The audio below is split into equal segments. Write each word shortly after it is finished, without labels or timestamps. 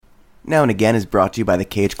Now and Again is brought to you by the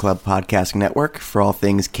Cage Club Podcasting Network. For all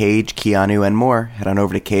things Cage, Keanu, and more, head on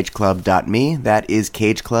over to cageclub.me. That is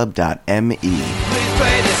cageclub.me. Please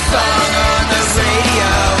play this song on the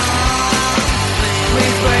radio.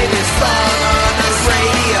 Please play this song on the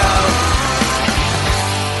radio.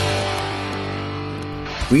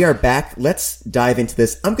 We are back. Let's dive into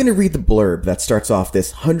this. I'm going to read the blurb that starts off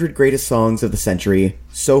this 100 greatest songs of the century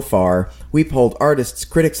so far. We polled artists,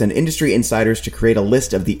 critics, and industry insiders to create a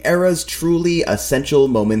list of the era's truly essential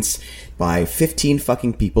moments by 15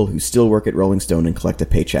 fucking people who still work at Rolling Stone and collect a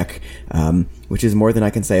paycheck, which is more than I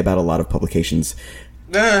can say about a lot of publications.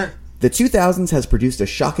 The 2000s has produced a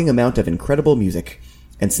shocking amount of incredible music.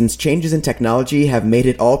 And since changes in technology have made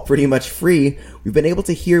it all pretty much free, we've been able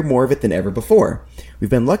to hear more of it than ever before.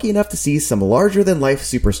 We've been lucky enough to see some larger-than-life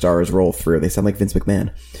superstars roll through. They sound like Vince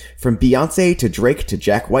McMahon. From Beyonce to Drake to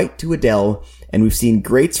Jack White to Adele, and we've seen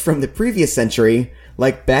greats from the previous century,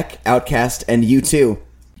 like Beck, Outkast, and U2.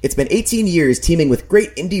 It's been 18 years teaming with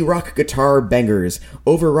great indie rock guitar bangers,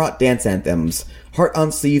 overwrought dance anthems,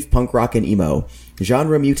 heart-on-sleeve punk rock and emo,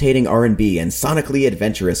 genre-mutating R&B, and sonically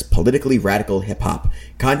adventurous, politically radical hip-hop.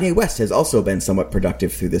 Kanye West has also been somewhat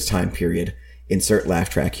productive through this time period. Insert laugh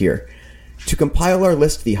track here. To compile our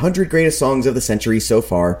list, the 100 greatest songs of the century so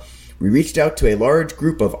far, we reached out to a large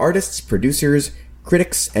group of artists, producers,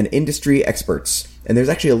 critics, and industry experts. And there's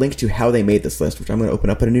actually a link to how they made this list, which I'm going to open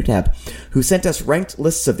up in a new tab, who sent us ranked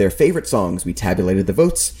lists of their favorite songs. We tabulated the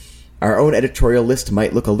votes. Our own editorial list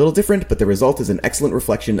might look a little different, but the result is an excellent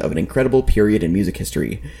reflection of an incredible period in music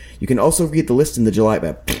history. You can also read the list in the July...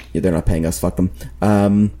 they're not paying us, fuck them.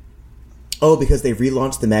 Because they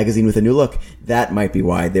relaunched the magazine with a new look. That might be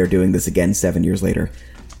why they're doing this again 7 years later.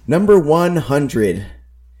 Number 100.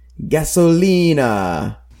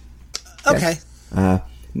 Gasolina. Okay.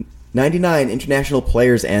 99, International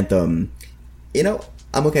Players Anthem. You know,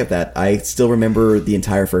 I'm okay with that. I still remember the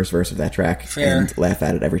entire first verse of that track. Fair. And laugh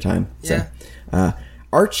at it every time. Yeah. So,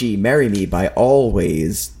 Archie, Marry Me by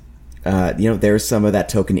Always. There's some of that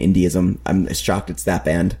token indieism. I'm shocked it's that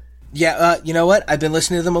band. Yeah, you know what? I've been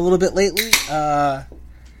listening to them a little bit lately. There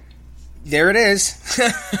it is.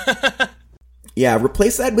 Yeah,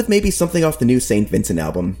 replace that with maybe something off the new St. Vincent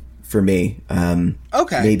album for me.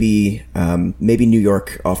 Okay. Maybe New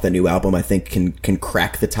York off the new album, I think can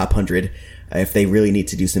crack the top 100 if they really need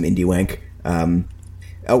to do some indie wank.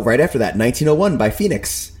 Right after that, 1901 by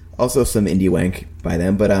Phoenix. Also some indie wank by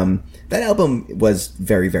them, but that album was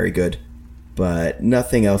very, very good. But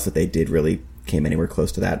nothing else that they did really came anywhere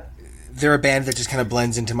close to that. They're a band that just kind of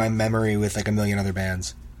blends into my memory with like a million other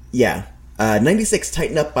bands. Yeah. 96,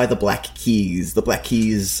 Tighten Up by the Black Keys. The Black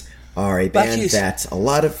Keys are a band that a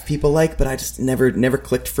lot of people like, but I just never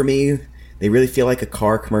clicked for me. They really feel like a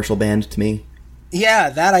car commercial band to me. Yeah,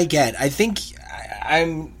 that I get. I think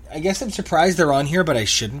I guess I'm surprised they're on here, but I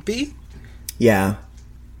shouldn't be. Yeah.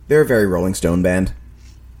 They're a very Rolling Stone band.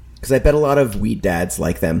 Because I bet a lot of weed dads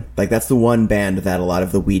like them. Like, that's the one band that a lot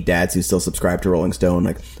of the weed dads who still subscribe to Rolling Stone,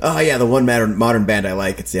 like, oh yeah, the one modern band I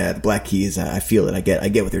like, it's, the Black Keys, I feel it, I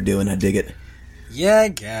get what they're doing, I dig it. Yeah, I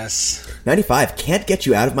guess. 95, Can't Get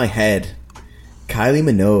You Out of My Head. Kylie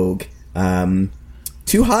Minogue.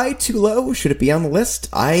 Too high, too low? Should it be on the list?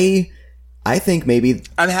 I think maybe...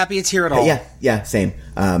 I'm happy it's here at all. Yeah, same.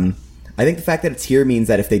 I think the fact that it's here means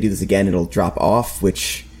that if they do this again, it'll drop off,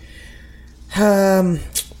 which...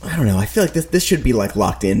 I don't know. I feel like this should be like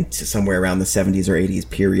locked in to somewhere around the 70s or 80s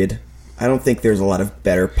period. I don't think there's a lot of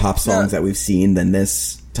better pop songs that we've seen than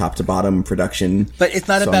this top to bottom production. But it's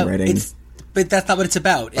not about but that's not what it's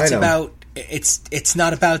about. It's I know. about it's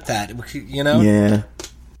not about that, you know?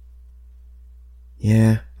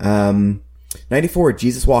 Yeah. 94,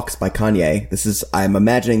 Jesus Walks by Kanye. This is, I'm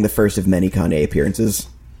imagining, the first of many Kanye appearances.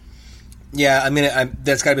 Yeah, I mean,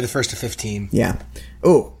 that's got to be the first of 15. Yeah.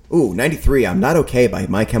 Ooh, 93, I'm Not Okay by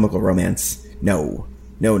My Chemical Romance. No.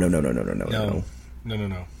 No.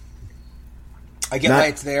 I get why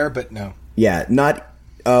it's there, but no. Yeah, not...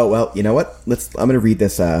 Oh, well, you know what? I'm gonna read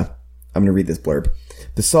this, blurb.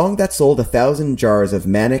 The song that sold 1,000 jars of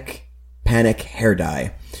Manic Panic Hair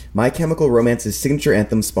Dye. My Chemical Romance's signature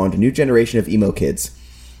anthem spawned a new generation of emo kids.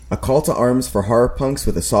 A call to arms for horror punks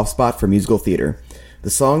with a soft spot for musical theater. The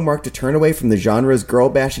song marked a turn away from the genre's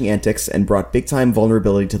girl-bashing antics and brought big-time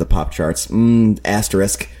vulnerability to the pop charts.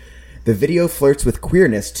 Asterisk. The video flirts with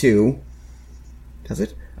queerness, too. Does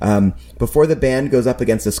it? Before the band goes up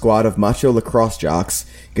against a squad of macho lacrosse jocks,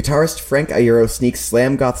 guitarist Frank Iero sneaks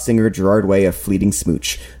slam goth singer Gerard Way a fleeting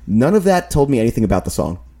smooch. None of that told me anything about the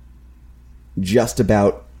song. Just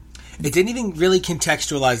about... It didn't even really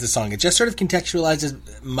contextualize the song. It just sort of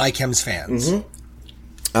contextualizes My Chem's fans. Mm-hmm.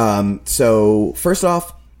 So, first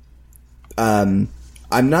off,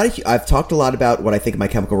 I've talked a lot about what I think My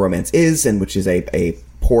Chemical Romance is, and which is a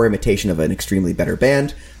poor imitation of an extremely better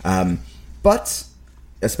band. But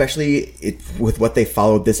especially with what they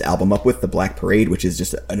followed this album up with, The Black Parade, which is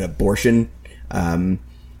just an abortion.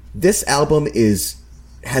 This album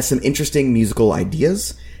has some interesting musical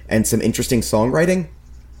ideas and some interesting songwriting,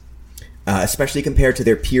 especially compared to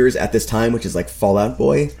their peers at this time, which is like Fall Out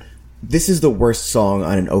Boy. This is the worst song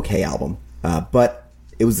on an okay album, but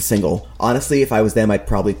it was the single. Honestly, if I was them, I'd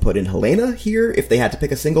probably put in Helena here if they had to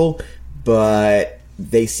pick a single, but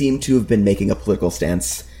they seem to have been making a political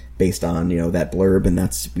stance based on, that blurb,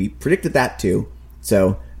 and we predicted that too.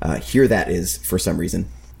 So here that is for some reason.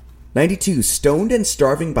 92, Stoned and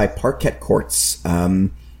Starving by Parquet Courts.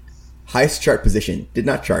 Highest chart position. Did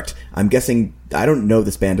not chart. I'm guessing, I don't know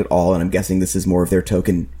this band at all, and I'm guessing this is more of their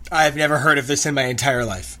token. I've never heard of this in my entire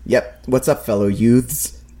life. Yep. What's up, fellow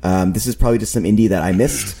youths? This is probably just some indie that I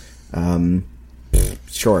missed.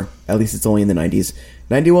 Sure. At least it's only in the 90s.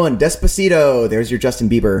 91, Despacito. There's your Justin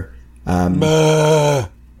Bieber.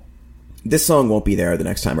 This song won't be there the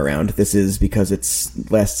next time around. This is because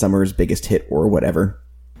it's last summer's biggest hit or whatever.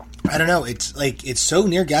 I don't know. It's so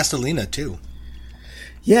near Gasolina, too.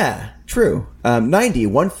 Yeah, true. 90,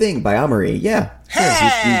 One Thing by Amory. Yeah.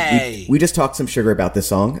 Hey! We just talked some sugar about this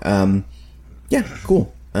song. Yeah,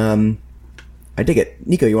 cool. I dig it.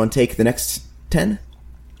 Nico, you want to take the next 10?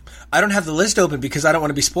 I don't have the list open because I don't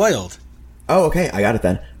want to be spoiled. Oh, okay. I got it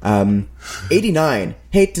then. 89,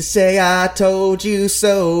 Hate to Say I Told You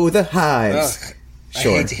So, The Hives. Ugh,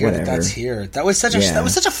 Sure, I hate to hear whatever. that that's here. That was such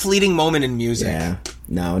a fleeting moment in music. Yeah.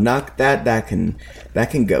 No, not that. That can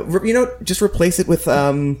go. Just replace it with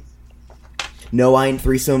No Ein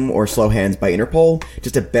Threesome or Slow Hands by Interpol.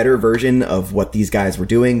 Just a better version of what these guys were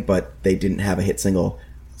doing, but they didn't have a hit single.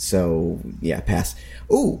 So yeah, pass.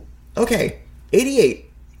 Ooh, okay. 88,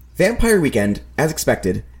 Vampire Weekend, as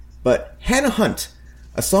expected, but Hannah Hunt,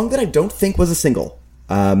 a song that I don't think was a single.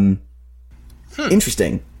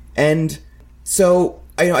 Interesting. And so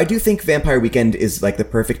I do think Vampire Weekend is like the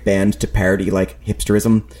perfect band to parody like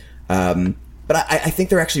hipsterism, but I think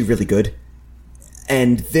they're actually really good.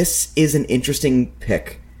 And this is an interesting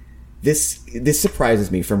pick. This surprises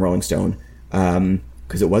me from Rolling Stone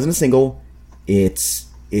because it wasn't a single. It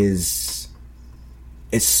is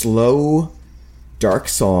a slow, dark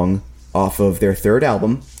song off of their third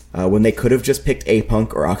album when they could have just picked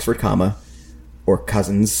A-Punk or Oxford Comma or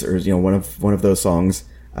Cousins or one of those songs.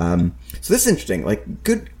 So this is interesting. Like,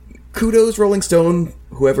 good kudos, Rolling Stone.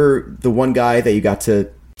 Whoever the one guy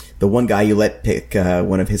you let pick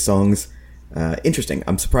one of his songs. Interesting.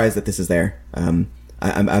 I'm surprised that this is there.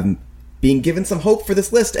 I'm being given some hope for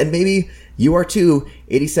this list, and maybe you are too.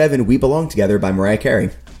 87, We Belong Together by Mariah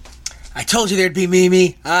Carey. I told you there'd be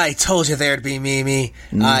Mimi. I told you there'd be Mimi.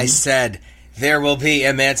 Mm-hmm. I said there will be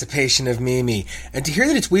emancipation of Mimi. And to hear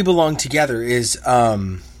that it's We Belong Together is,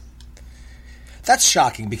 that's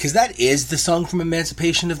shocking, because that is the song from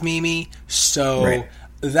Emancipation of Mimi. So right.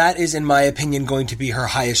 That is, in my opinion, going to be her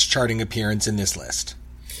highest charting appearance in this list.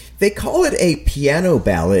 They call it a piano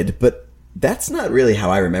ballad, but that's not really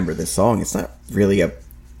how I remember this song. It's not really a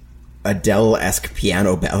Adele-esque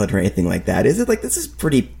piano ballad or anything like that, is it? Like, this is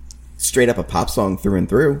pretty straight up a pop song through and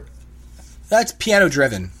through. That's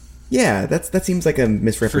piano-driven. Yeah, that seems like a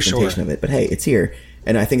misrepresentation of it. But hey, it's here,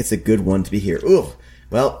 and I think it's a good one to be here. Ooh,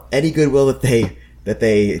 well, any goodwill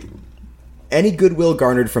any goodwill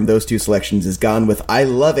garnered from those two selections is gone with "I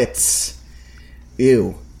Love It."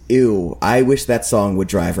 Ew! I wish that song would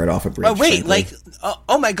drive right off a bridge. Oh wait, frankly.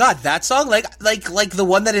 Oh my god, that song, like the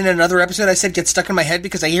one that in another episode I said gets stuck in my head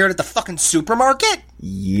because I hear it at the fucking supermarket.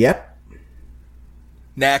 Yep.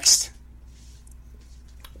 Next.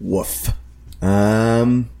 Woof.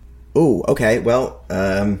 Ooh, okay, well,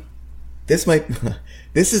 this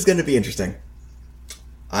is going to be interesting.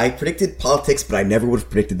 I predicted politics, but I never would have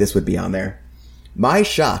predicted this would be on there. My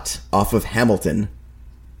Shot off of Hamilton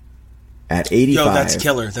at 85. Yo, that's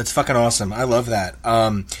killer. That's fucking awesome. I love that.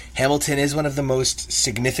 Hamilton is one of the most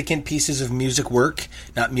significant pieces of music work,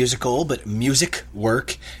 not musical, but music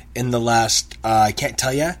work in the last, I can't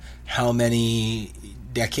tell you how many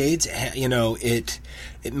decades.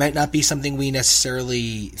 It might not be something we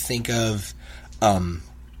necessarily think of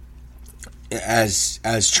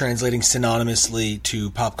as translating synonymously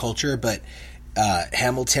to pop culture, but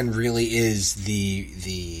Hamilton really is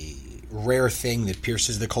the rare thing that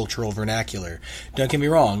pierces the cultural vernacular. Don't get me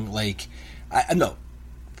wrong,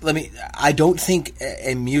 I don't think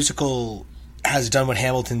a musical has done what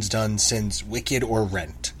Hamilton's done since Wicked or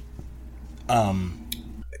Rent.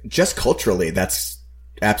 Just culturally, that's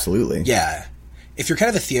absolutely. Yeah. if you're kind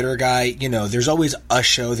of a theater guy, you know, there's always a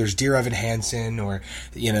show. There's Dear Evan Hansen, or,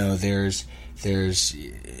 you know, there's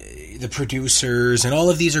the producers, and all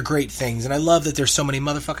of these are great things, and I love that there's so many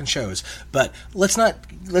motherfucking shows. But let's not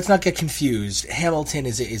get confused. Hamilton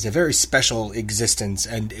is a very special existence,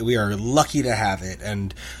 and we are lucky to have it.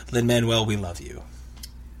 And Lin-Manuel, we love you.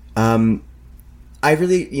 I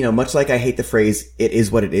really, you know, much like I hate the phrase "it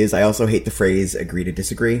is what it is," I also hate the phrase "agree to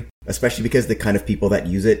disagree," especially because the kind of people that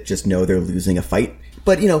use it just know they're losing a fight.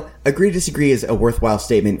 But, you know, agree to disagree is a worthwhile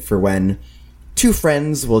statement for when two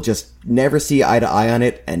friends will just never see eye to eye on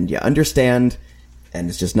it, and you understand, and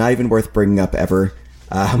it's just not even worth bringing up ever.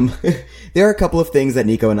 There are a couple of things that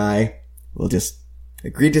Nico and I will just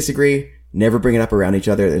agree to disagree, never bring it up around each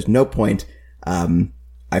other. There's no point.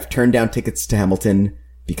 I've turned down tickets to Hamilton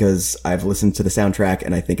because I've listened to the soundtrack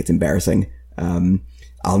and I think it's embarrassing.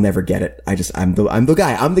 I'll never get it. I'm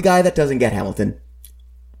the guy that doesn't get Hamilton.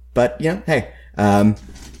 But, you know, hey.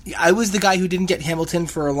 I was the guy who didn't get Hamilton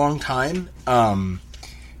for a long time. And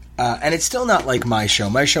it's still not like my show.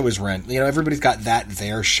 My show is Rent. You know, everybody's got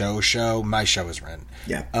their show. My show is Rent.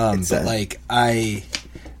 Yeah. But like, I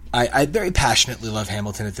very passionately love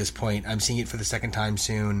Hamilton at this point. I'm seeing it for the second time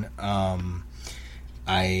soon.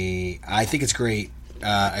 I think it's great.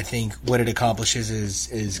 I think what it accomplishes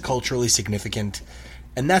is culturally significant,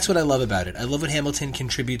 and that's what I love about it. I love what Hamilton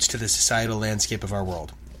contributes to the societal landscape of our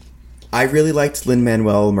world. I really liked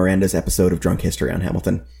Lin-Manuel Miranda's episode of Drunk History on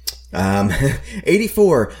Hamilton.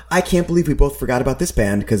 84. I can't believe we both forgot about this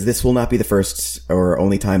band, because this will not be the first or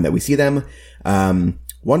only time that we see them. One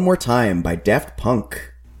More Time by Daft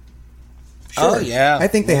Punk. Sure. Oh, yeah. I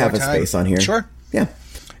think they have a space on here. Sure. Yeah.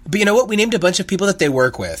 But you know what? We named a bunch of people that they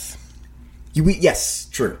work with. Yes,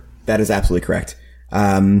 true. That is absolutely correct.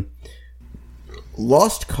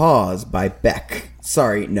 Lost Cause by Beck.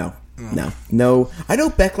 Sorry, no. I know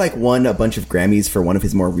Beck won a bunch of Grammys for one of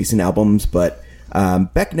his more recent albums, but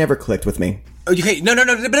Beck never clicked with me. Okay, no,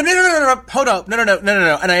 hold up,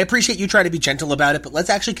 no, and I appreciate you trying to be gentle about it, but let's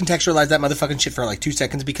actually contextualize that motherfucking shit for 2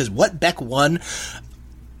 seconds, because what Beck won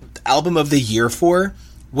Album of the Year for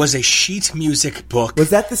was a sheet music book.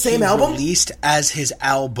 Was that the same album? Released as his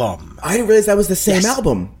album. I didn't realize that was the same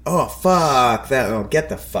album. Oh, fuck. Get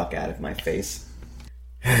the fuck out of my face.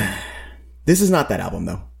 This is not that album,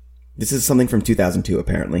 though. This is something from 2002,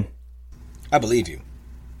 apparently. I believe you.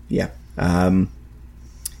 Yeah.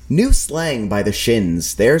 New Slang by the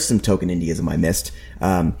Shins. There's some token Indiaism I missed.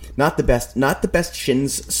 Not the best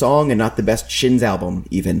Shins song, and not the best Shins album,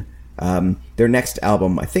 even. Their next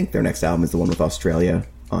album is the one with Australia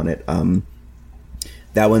on it.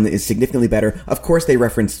 That one is significantly better. Of course, they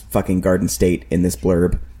reference fucking Garden State in this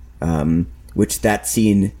blurb, which that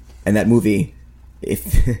scene and that movie,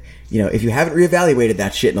 if you haven't reevaluated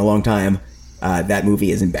that shit in a long time, that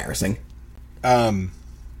movie is embarrassing.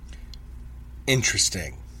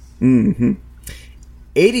 Interesting. Mm-hmm.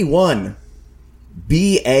 81.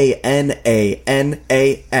 Banas.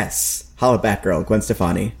 Holla Back Girl, Gwen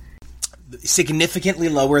Stefani. Significantly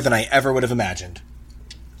lower than I ever would have imagined.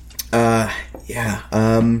 Yeah.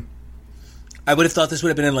 I would have thought this would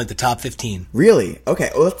have been in the top 15. Really?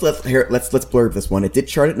 Okay. Well, let's blurb this one. It did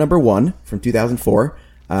chart at number 1 from 2004.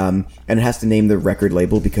 And it has to name the record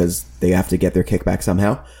label because they have to get their kickback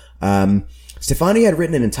somehow. Stefani had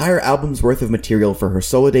written an entire album's worth of material for her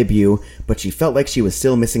solo debut, but she felt like she was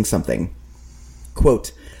still missing something.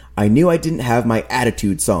 Quote, I knew I didn't have my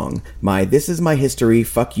attitude song, my this is my history,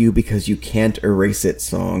 fuck you because you can't erase it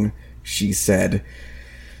song, she said.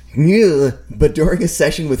 But during a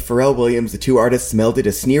session with Pharrell Williams, the two artists melded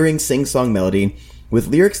a sneering sing-song melody with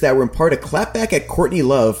lyrics that were in part a clapback at Courtney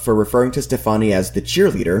Love for referring to Stefani as the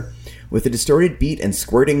cheerleader, with a distorted beat and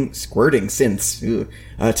squirting synths.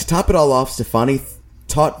 To top it all off, Stefani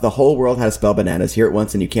taught the whole world how to spell bananas. Hear it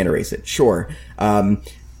once and you can't erase it. Sure.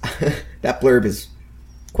 That blurb is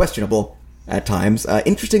questionable at times.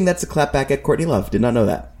 Interesting that's a clapback at Courtney Love. Did not know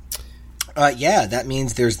that. Yeah, that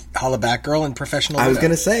means there's Holla Back Girl and Professional. I was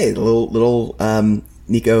going to say, the little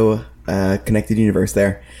Nico connected universe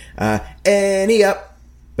there. Any Up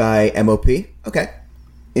by MOP. Okay.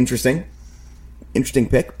 Interesting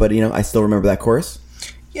pick, but I still remember that chorus.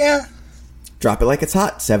 Yeah. Drop It Like It's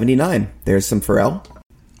Hot, 79. There's some Pharrell.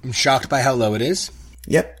 I'm shocked by how low it is.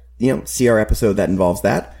 Yep. See our episode that involves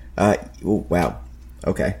that. Wow.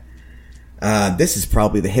 Okay. This is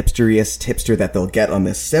probably the hipsteriest hipster that they'll get on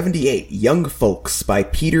this. 78, Young Folks by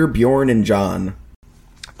Peter, Bjorn, and John.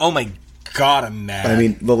 Oh my god, I'm mad. I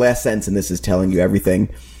mean, the last sentence in this is telling you everything.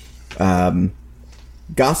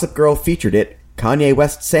 Gossip Girl featured it, Kanye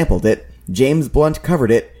West sampled it, James Blunt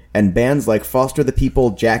covered it, and bands like Foster the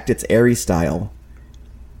People jacked its airy style.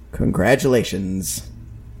 Congratulations.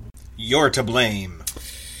 You're to blame.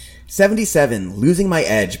 77, Losing My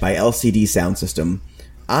Edge by LCD Sound System.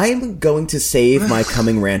 I'm going to save my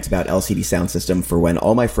coming rant about LCD Sound System for when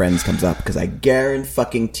All My Friends comes up, because I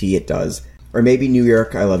guarantee it does. Or maybe New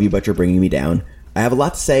York, I love you, but you're bringing me down. I have a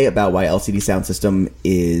lot to say about why LCD Sound System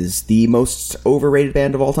is the most overrated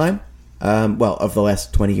band of all time. Well, of the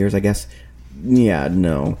last 20 years, I guess. Yeah,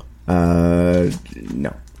 no. No.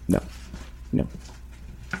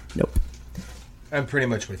 Nope. I'm pretty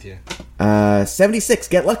much with you. 76,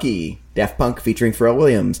 Get Lucky, Daft Punk featuring Pharrell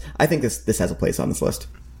Williams. I think this has a place on this list.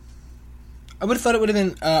 I would have thought it would have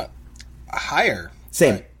been higher.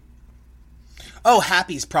 Same. But... Oh,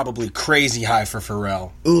 Happy's probably crazy high for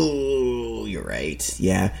Pharrell. Ooh, you're right.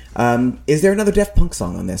 Yeah. Is there another Daft Punk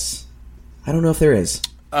song on this? I don't know if there is.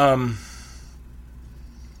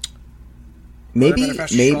 Maybe.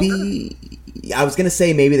 I was gonna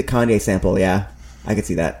say maybe the Kanye sample. Yeah, I could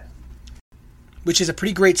see that. Which is a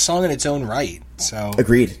pretty great song in its own right. So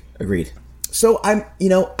agreed. So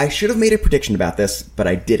I should have made a prediction about this, but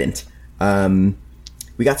I didn't.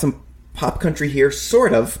 We got some pop country here,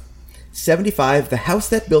 sort of. 75, The House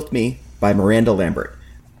That Built Me by Miranda Lambert.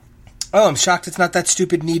 Oh, I'm shocked it's not that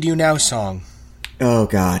stupid Need You Now song. Oh,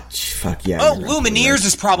 God. Fuck yeah. Oh, Lumineers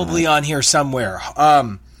is probably on here somewhere.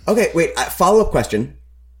 Okay, wait. Follow-up question.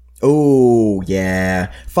 Oh,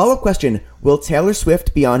 yeah. Follow-up question. Will Taylor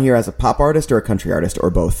Swift be on here as a pop artist or a country artist, or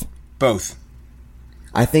both? Both.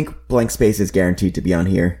 I think Blank Space is guaranteed to be on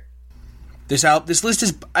here. This list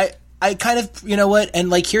is... I kind of, you know what, and,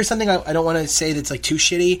 like, here's something I don't want to say that's, like, too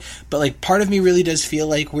shitty, but, like, part of me really does feel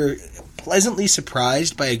like we're pleasantly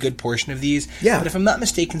surprised by a good portion of these. Yeah. But if I'm not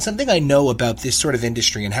mistaken, something I know about this sort of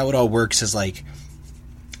industry and how it all works is, like,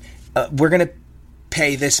 we're going to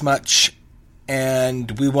pay this much,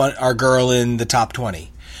 and we want our girl in the top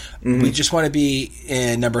 20. Mm-hmm. We just want to be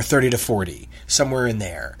in number 30 to 40, somewhere in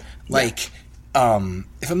there. Like... Yeah.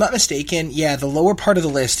 If I'm not mistaken, yeah, the lower part of the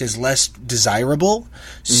list is less desirable.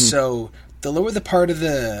 Mm-hmm. So the lower part of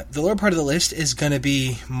the list is going to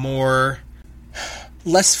be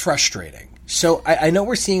less frustrating. So I know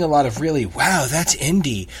we're seeing a lot of really, wow, that's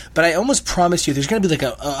indie, but I almost promise you there's going to be like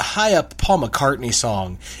a high up Paul McCartney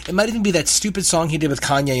song. It might even be that stupid song he did with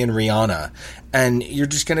Kanye and Rihanna, and you're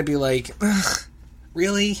just going to be like, ugh,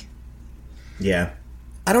 really? Yeah.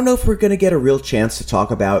 I don't know if we're going to get a real chance to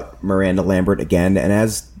talk about Miranda Lambert again, and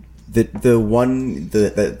as the one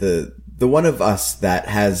of us that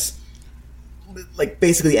has like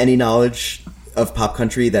basically any knowledge of pop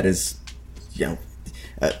country that is,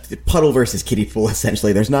 puddle versus kiddie pool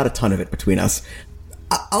essentially. There's not a ton of it between us.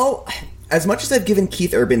 I'll, as much as I've given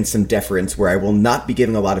Keith Urban some deference where I will not be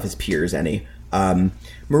giving a lot of his peers any,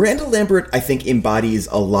 Miranda Lambert I think embodies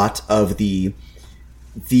a lot of the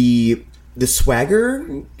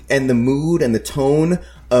swagger and the mood and the tone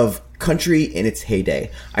of country in its heyday.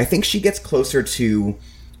 I think she gets closer to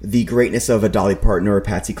the greatness of a Dolly Parton or a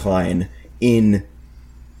Patsy Cline in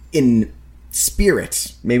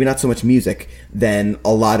spirit, maybe not so much music, than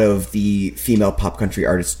a lot of the female pop country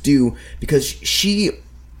artists do, because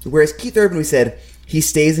whereas Keith Urban, we said, he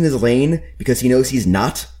stays in his lane because he knows he's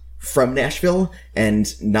not from Nashville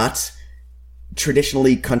and not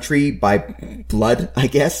traditionally country by blood, I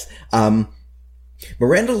guess.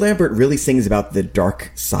 Miranda Lambert really sings about the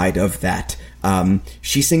dark side of that.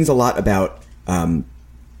 She sings a lot about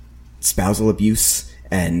spousal abuse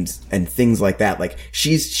and things like that. Like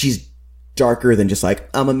she's darker than just like,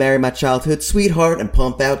 I'm gonna marry my childhood sweetheart and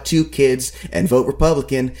pump out 2 kids and vote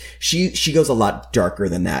Republican. She goes a lot darker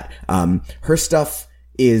than that. Her stuff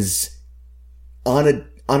is on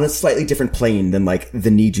a slightly different plane than like the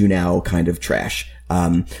Need You Now kind of trash.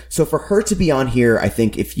 So for her to be on here, I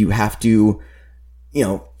think if you have to,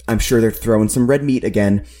 I'm sure they're throwing some red meat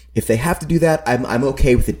again. If they have to do that, I'm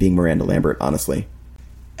okay with it being Miranda Lambert, honestly.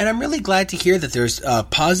 And I'm really glad to hear that there's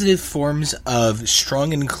positive forms of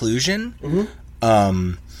strong inclusion.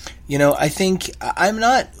 Mm-hmm. I think I'm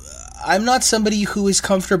not somebody who is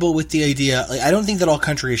comfortable with the idea. Like, I don't think that all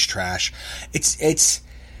country is trash. It's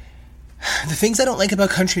the things I don't like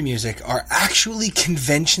about country music are actually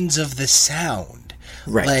conventions of the sound.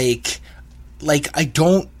 Right. Like I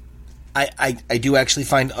do actually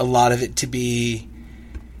find a lot of it to be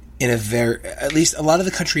at least a lot of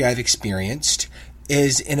the country I've experienced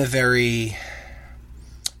is in a very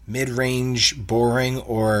mid-range, boring,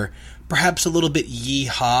 or perhaps a little bit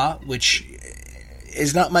yee-haw, which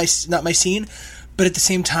is not my scene. But at the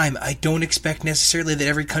same time, I don't expect necessarily that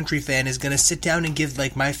every country fan is going to sit down and give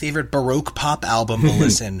like my favorite Baroque pop album a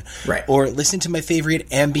listen. Right. Or listen to my favorite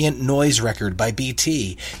ambient noise record by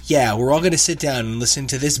BT. Yeah, we're all going to sit down and listen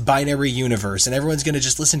to this binary universe, and everyone's going to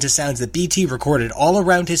just listen to sounds that BT recorded all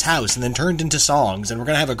around his house and then turned into songs, and we're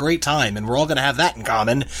going to have a great time, and we're all going to have that in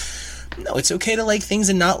common. No, it's okay to like things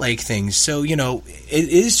and not like things. So, you know, it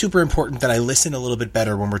is super important that I listen a little bit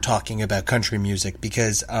better when we're talking about country music,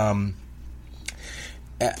 because I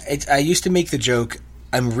used to make the joke,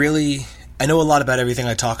 I know a lot about everything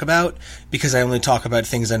I talk about because I only talk about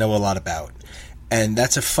things I know a lot about. And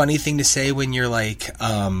that's a funny thing to say when you're like,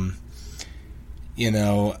 20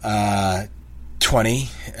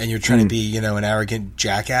 and you're trying to be, you know, an arrogant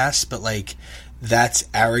jackass, but like, that's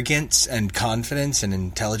arrogance, and confidence and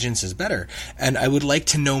intelligence is better. And I would like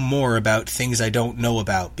to know more about things I don't know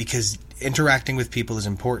about, because interacting with people is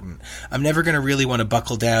important. I'm never going to really want to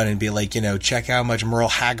buckle down and be like, you know, check out how much Merle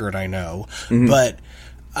Haggard I know. But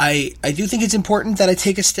I do think it's important that I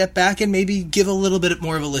take a step back and maybe give a little bit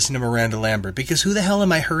more of a listen to Miranda Lambert, because who the hell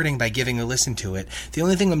am I hurting by giving a listen to it? The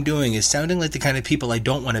only thing I'm doing is sounding like the kind of people I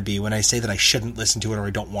don't want to be when I say that I shouldn't listen to it or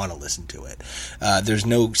I don't want to listen to it. There's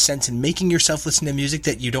no sense in making yourself listen to music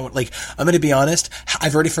that you don't like. I'm going to be honest,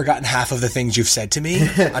 I've already forgotten half of the things you've said to me.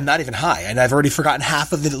 I'm not even high, and I've already forgotten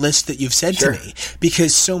half of the list that you've said to me,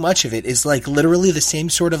 because so much of it is like literally the same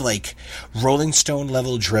sort of like Rolling Stone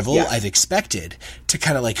level drivel I've expected to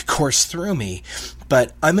kind of like course through me.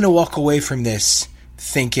 But I'm going to walk away from this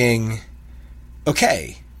thinking,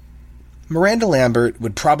 okay, Miranda Lambert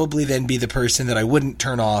would probably then be the person that I wouldn't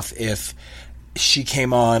turn off if she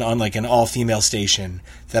came on like an all-female station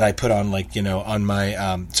that I put on, like, you know, on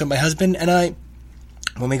my, so my husband and I,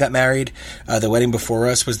 when we got married, the wedding before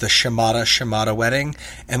us was the Shimada wedding.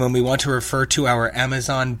 And when we want to refer to our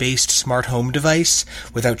Amazon-based smart home device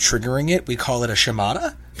without triggering it, we call it a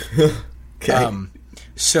Shimada. Okay.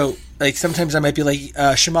 So, like, sometimes I might be like,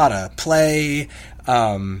 Shimada, play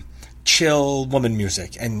chill woman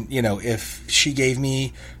music. And, you know, if she gave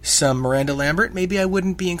me some Miranda Lambert, maybe I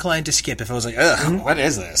wouldn't be inclined to skip if I was like, ugh, what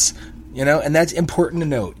is this? You know, and that's important to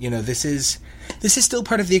note. You know, this is still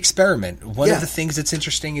part of the experiment. One of the things that's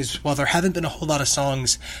interesting is, while there haven't been a whole lot of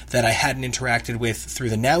songs that I hadn't interacted with through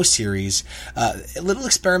the Now series, little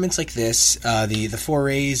experiments like this, the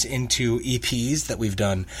forays into EPs that we've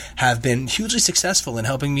done, have been hugely successful in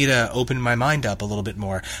helping me to open my mind up a little bit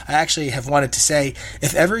more. I actually have wanted to say,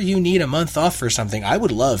 if ever you need a month off for something, I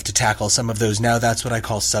would love to tackle some of those Now That's What I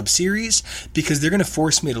Call sub-series, because they're going to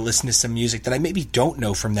force me to listen to some music that I maybe don't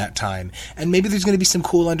know from that time. And maybe there's going to be some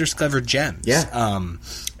cool undiscovered gems. Yeah.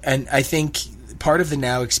 And I think part of the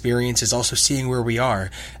Now experience is also seeing where we are.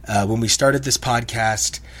 When we started this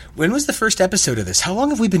podcast, when was the first episode of this? How long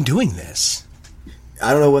have we been doing this?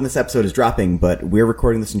 I don't know when this episode is dropping, but we're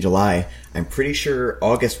recording this in July. I'm pretty sure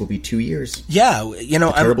August will be 2 years. Yeah, you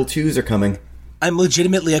know, Terrible twos are coming. I'm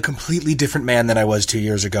legitimately a completely different man than I was 2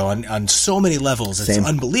 years ago on so many levels. It's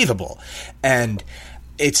unbelievable. And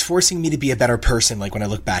it's forcing me to be a better person, like, when I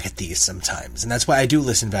look back at these sometimes. And that's why I do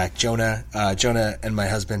listen back. Jonah and my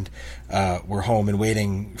husband were home and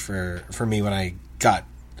waiting for me when I got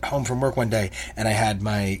home from work one day, and I had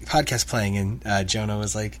my podcast playing, and Jonah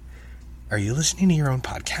was like, "Are you listening to your own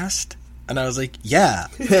podcast?" And I was like, "Yeah,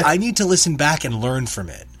 I need to listen back and learn from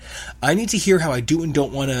it. I need to hear how I do and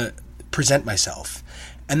don't want to present myself."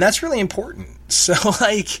 And that's really important. So,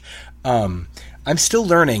 like, I'm still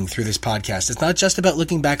learning through this podcast. It's not just about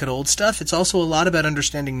looking back at old stuff. It's also a lot about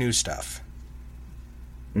understanding new stuff.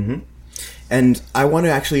 Mm-hmm. And I'm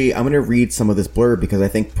going to read some of this blurb, because I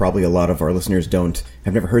think probably a lot of our listeners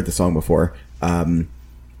have never heard the song before. And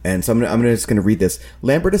so I'm just going to read this.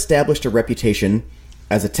 Lambert established a reputation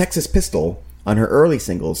as a Texas pistol on her early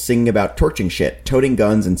singles, singing about torching shit, toting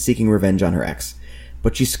guns, and seeking revenge on her ex.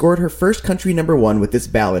 But she scored her first country #1 with this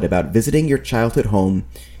ballad about visiting your childhood home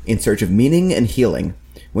in search of meaning and healing.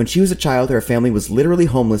 When she was a child, her family was literally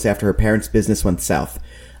homeless after her parents' business went south.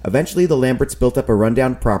 Eventually, the Lamberts built up a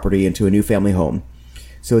rundown property into a new family home.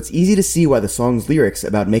 So it's easy to see why the song's lyrics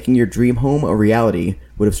about making your dream home a reality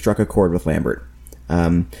would have struck a chord with Lambert.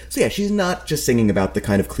 So yeah, she's not just singing about the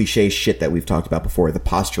kind of cliche shit that we've talked about before, the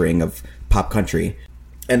posturing of pop country.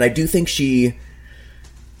 And I do think she's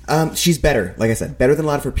better, like I said, better than a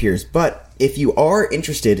lot of her peers. But if you are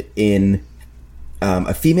interested in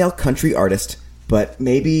a female country artist, but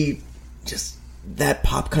maybe just that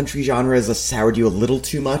pop country genre has soured you a little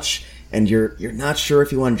too much, and you're not sure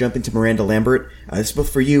if you want to jump into Miranda Lambert, this is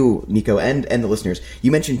both for you, Nico, and the listeners.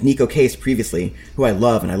 You mentioned Nico Case previously, who I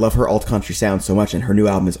love, and I love her alt country sound so much, and her new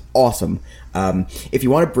album is awesome. If you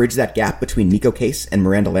want to bridge that gap between Nico Case and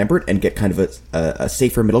Miranda Lambert and get kind of a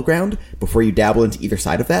safer middle ground before you dabble into either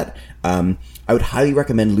side of that, I would highly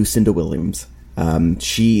recommend Lucinda Williams.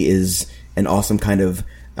 She is an awesome kind of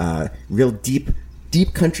real deep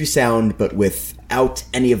country sound, but without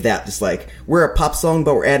any of that. Just like, we're a pop song,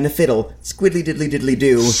 but we're adding a fiddle. Squiddly diddly diddly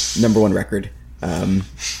do. #1 record.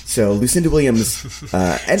 So Lucinda Williams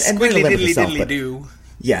and Miranda Lambert herself. But,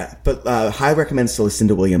 yeah, but high recommends to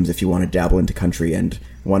Lucinda Williams if you want to dabble into country and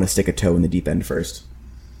want to stick a toe in the deep end first.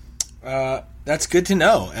 That's good to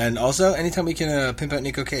know. And also, anytime we can pimp out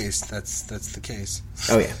Nico Case, that's the case.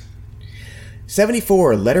 Oh, yeah.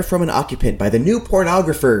 74, Letter from an Occupant by the New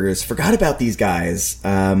Pornographers. Forgot about these guys.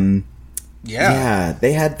 Yeah,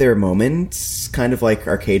 they had their moments, kind of like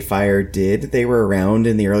Arcade Fire did. They were around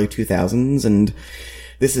in the early 2000s, and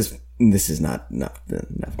this is not.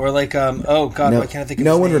 Or like, oh god, why can't I think of his name?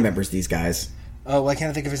 No one remembers these guys. Oh, why can't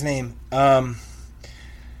I think of his name? Oh,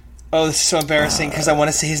 this is so embarrassing because I want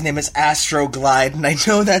to say his name is Astroglide, and I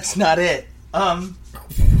know that's not it. Oh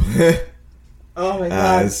my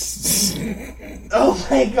god. Oh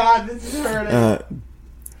my god, this is hurting.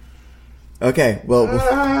 Okay, well,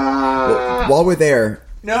 while we're there...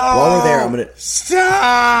 No! While we're there, I'm gonna...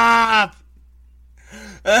 Stop!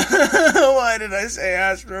 Why did I say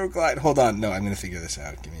Astroglide? Hold on, no, I'm gonna figure this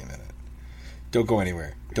out. Give me a minute. Don't go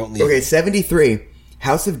anywhere. Don't leave. Okay, 73,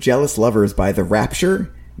 House of Jealous Lovers by The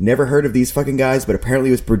Rapture. Never heard of these fucking guys, but apparently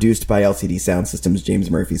it was produced by LCD Sound System's James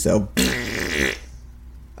Murphy, so...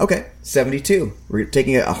 Okay, 72. We're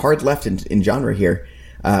taking a hard left in genre here.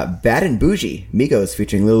 Bad and Bougie, Migos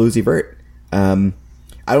featuring Lil Uzi Vert. I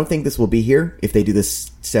don't think this will be here if they do this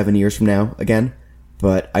 7 years from now again,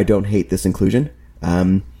 but I don't hate this inclusion.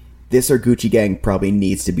 This or Gucci Gang probably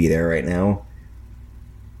needs to be there right now.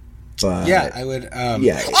 But yeah, I would.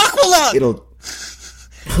 Yeah, Aqualung! It'll.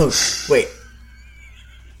 Oh, wait.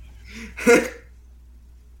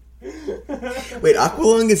 Wait,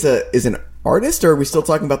 Aqualung is an artist, or are we still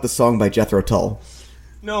talking about the song by Jethro Tull?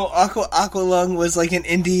 No, Aqualung was like an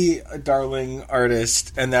indie darling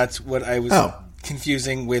artist, and that's what I was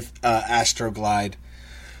confusing with Astroglide.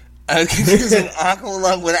 I was confusing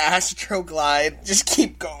Aqualung with Astroglide. Just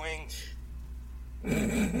keep going.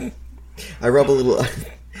 I rub a little bit of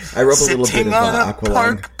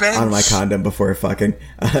Aqualung on my condom before fucking.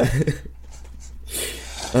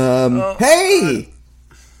 Hey!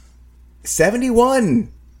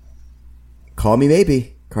 71! Call Me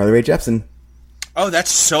Maybe, Carly Rae Jepsen. Oh,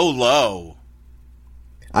 that's so low.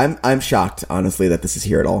 I'm shocked, honestly, that this is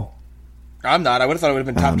here at all. I'm not. I would have thought it would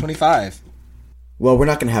have been top 25. Well, we're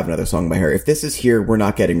not going to have another song by her. If this is here, we're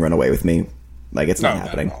not getting Runaway With Me. Like, it's not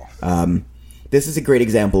happening. This is a great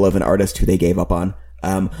example of an artist who they gave up on.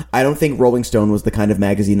 I don't think Rolling Stone was the kind of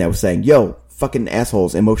magazine that was saying, yo, fucking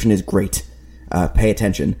assholes, emotion is great. Pay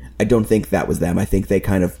attention. I don't think that was them. I think they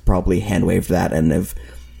kind of probably hand-waved that and have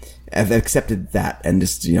accepted that and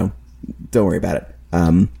just, don't worry about it.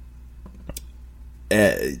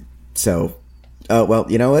 Well,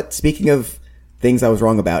 you know what? Speaking of things I was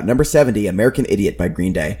wrong about, number 70, American Idiot by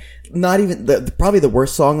Green Day. Not even, probably the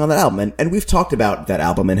worst song on that album. And we've talked about that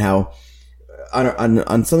album and how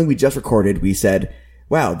on something we just recorded, we said,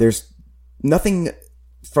 wow, there's nothing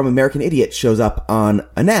from American Idiot shows up on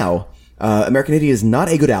a Now. American Idiot is not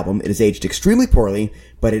a good album. It is aged extremely poorly,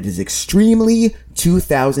 but it is extremely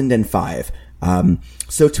 2005.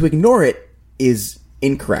 So to ignore it is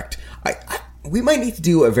incorrect. We might need to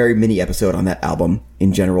do a very mini episode on that album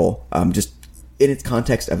in general, just in its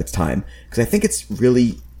context of its time, because I think it's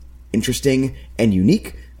really interesting and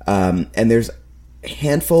unique. And there's a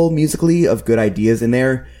handful musically of good ideas in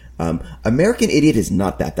there. American Idiot is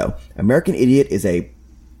not that, though. American Idiot is a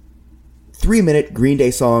 3-minute Green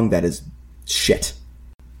Day song that is shit.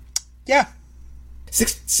 Yeah.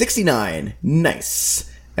 69. Nice.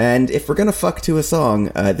 And if we're gonna fuck to a song,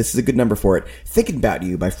 this is a good number for it. Thinking About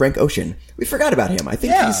You by Frank Ocean. We forgot about him. I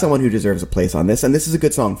think he's someone who deserves a place on this, and this is a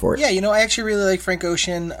good song for it. Yeah, I actually really like Frank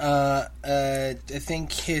Ocean. I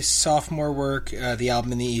think his sophomore work, the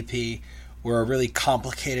album and the EP, were a really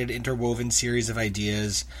complicated, interwoven series of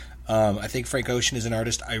ideas. I think Frank Ocean is an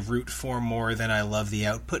artist I root for more than I love the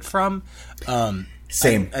output from.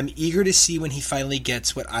 Same. I'm eager to see when he finally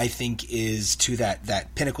gets what I think is to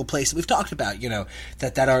that pinnacle place that we've talked about,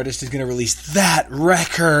 that artist is going to release that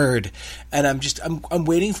record. And I'm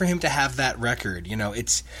waiting for him to have that record.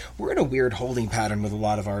 We're in a weird holding pattern with a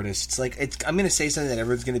lot of artists. Like, I'm going to say something that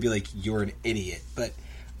everyone's going to be like, you're an idiot. But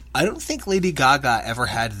I don't think Lady Gaga ever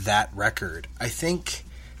had that record. I think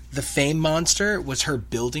the Fame Monster was her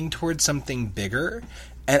building towards something bigger,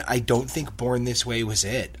 and I don't think Born This Way was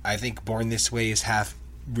it. I think Born This Way is half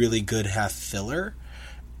really good, half filler.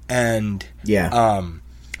 And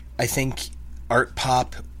I think Art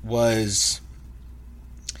Pop was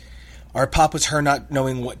her not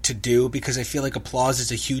knowing what to do, because I feel like Applause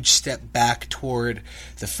is a huge step back toward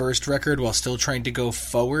the first record while still trying to go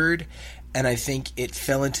forward. And I think it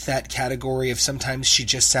fell into that category of sometimes she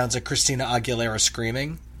just sounds like Christina Aguilera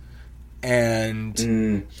screaming.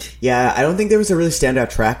 And yeah, I don't think there was a really standout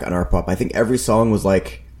track on Art Pop. I think every song was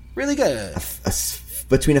like really good,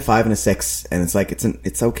 between a 5 and a 6, and it's like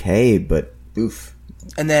it's okay, but oof.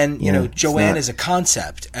 And then Joanne is a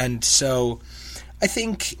concept, and so I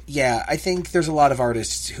think there's a lot of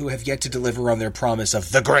artists who have yet to deliver on their promise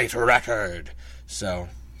of the great record. So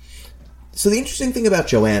the interesting thing about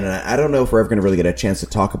Joanne, and I don't know if we're ever going to really get a chance to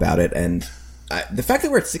talk about it, and the fact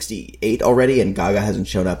that we're at 68 already and Gaga hasn't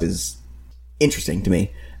shown up is interesting to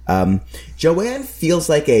me. Joanne feels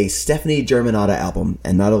like a Stephanie Germanotta album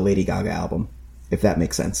and not a Lady Gaga album, if that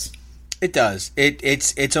makes sense. It does.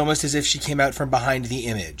 It's almost as if she came out from behind the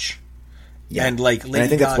image. Yeah. And like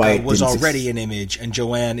Lady Gaga was already an image, and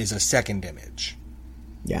Joanne is a second image.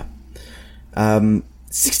 Yeah.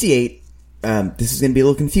 68, this is going to be a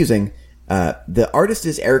little confusing. The artist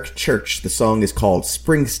is Eric Church. The song is called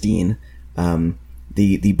Springsteen.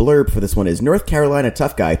 The blurb for this one is, North Carolina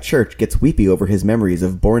tough guy Church gets weepy over his memories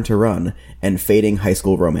of Born to Run and fading high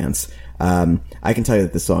school romance. I can tell you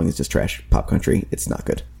that this song is just trash pop country. It's not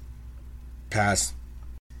good. Pass.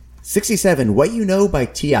 67, What You Know by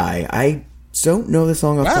T.I. I don't know the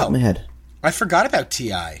song off the top of my head. I forgot about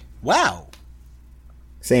T.I. Wow.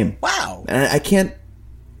 Same. Wow. And I can't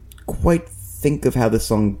quite think of how the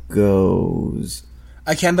song goes.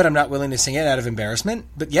 I can, but I'm not willing to sing it out of embarrassment.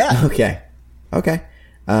 But yeah. Okay.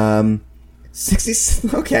 60.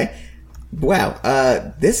 Okay. Wow.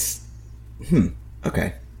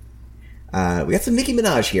 Okay. We got some Nicki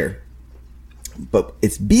Minaj here, but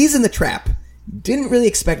it's Bees in the Trap. Didn't really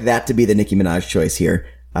expect that to be the Nicki Minaj choice here.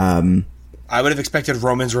 I would have expected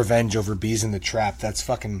Roman's Revenge over Bees in the Trap. That's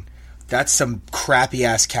some crappy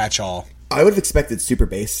ass catch-all. I would have expected Super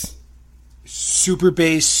Bass. Super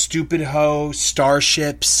Bass, Stupid Ho,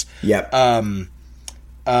 Starships. Yep. Turn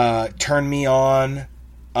Me On.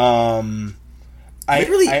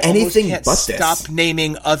 Literally anything can't but this. Stop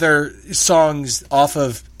naming other songs off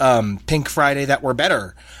of Pink Friday that were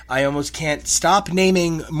better. I almost can't stop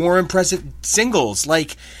naming more impressive singles.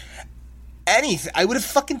 Like anything, I would have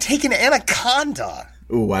fucking taken Anaconda.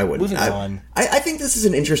 Ooh, I would. Moving on. I think this is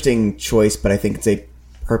an interesting choice, but I think it's a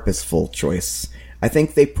purposeful choice. I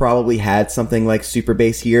think they probably had something like Super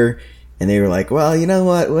Bass here, and they were like, well, you know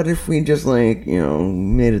what? What if we just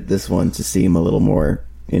made it this one to seem a little more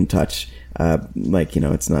in touch?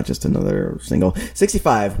 It's not just another single.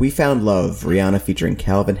 65, We Found Love, Rihanna featuring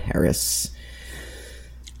Calvin Harris.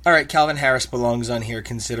 All right, Calvin Harris belongs on here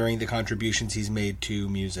considering the contributions he's made to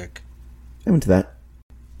music. I went to that.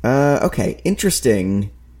 Okay, interesting.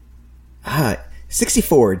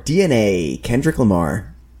 64, DNA, Kendrick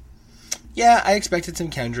Lamar. Yeah, I expected some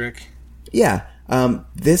Kendrick. Yeah,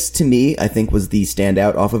 this to me, I think, was the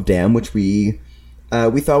standout off of Damn, which we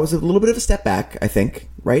thought was a little bit of a step back, I think,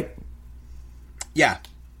 right? Yeah.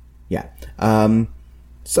 Yeah.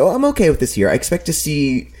 So I'm okay with this here. I expect to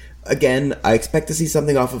see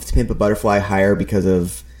something off of To Pimp a Butterfly higher because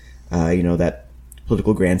of, that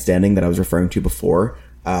political grandstanding that I was referring to before.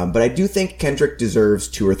 But I do think Kendrick deserves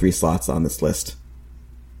 2 or 3 slots on this list.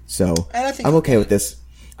 So I'm okay with this.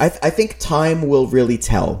 I think time will really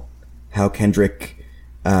tell how Kendrick,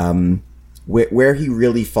 where he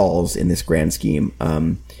really falls in this grand scheme.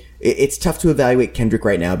 It's tough to evaluate Kendrick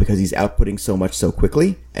right now because he's outputting so much so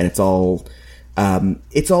quickly, and it's all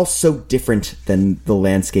so different than the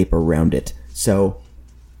landscape around it. So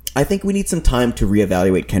I think we need some time to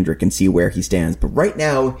reevaluate Kendrick and see where he stands. But right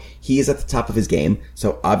now, he is at the top of his game,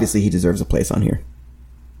 so obviously he deserves a place on here.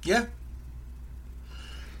 Yeah.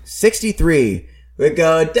 63. We're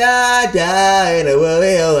going da in a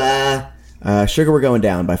woolly Sugar We're Going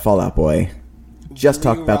Down by Fall Out Boy. Just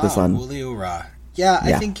talked about this on... Yeah,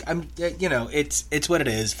 I think it's what it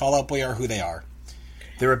is. Fall Out Boy are who they are.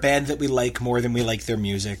 They're a band that we like more than we like their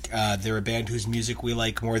music. They're a band whose music we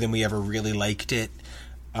like more than we ever really liked it.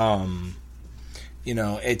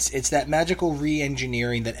 It's that magical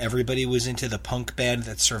re-engineering that everybody was into the punk band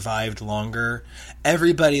that survived longer.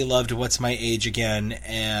 Everybody loved What's My Age Again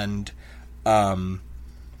and All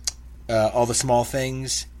the Small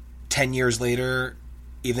Things. 10 years later,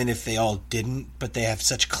 even if they all didn't, but they have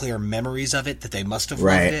such clear memories of it that they must have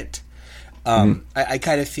Right. loved it. I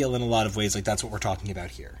kind of feel in a lot of ways like that's what we're talking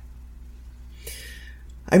about here.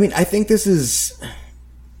 I mean, I think this is...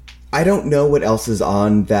 I don't know what else is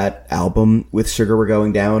on that album with Sugar We're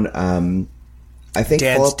Going Down. I think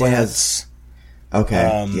Fall Out Boy has...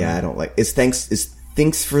 Okay, yeah, I don't like... Is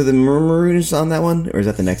Thanks for the Murmurs on that one? Or is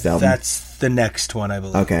that the next album? That's the next one, I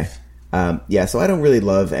believe. Okay. Yeah, so I don't really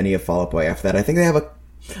love any of Fall Out Boy after that. I think they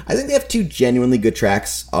have two genuinely good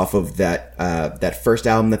tracks off of that first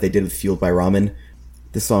album that they did with Fueled by Ramen.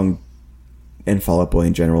 This song and Fall Out Boy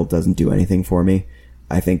in general doesn't do anything for me.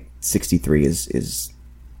 I think 63 is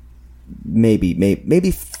maybe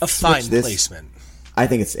a fine placement. I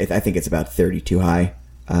think it's about 30 too high.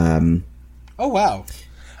 Oh wow.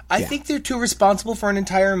 I think they're too responsible for an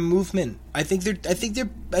entire movement. I think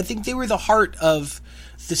they were the heart of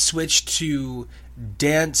the switch to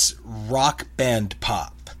dance rock band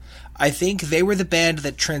pop. I think they were the band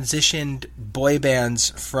that transitioned boy bands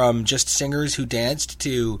from just singers who danced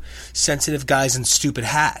to sensitive guys in stupid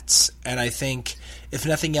hats. And I think, if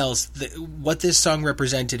nothing else, what this song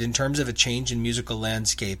represented in terms of a change in musical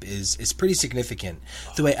landscape is pretty significant.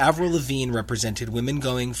 The way Avril Lavigne represented women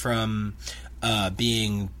going from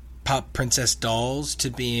being pop princess dolls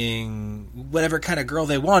to being whatever kind of girl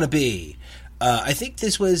they want to be. I think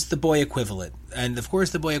this was the boy equivalent. And of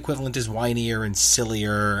course the boy equivalent is whinier and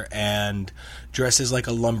sillier and dresses like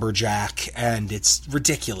a lumberjack and it's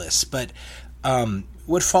ridiculous. But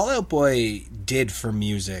what Fall Out Boy did for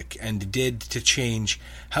music and did to change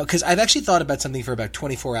how... Because I've actually thought about something for about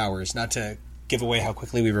 24 hours, not to give away how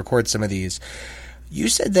quickly we record some of these. You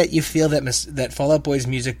said that you feel that Fall Out Boy's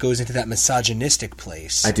music goes into that misogynistic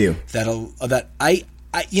place. I do.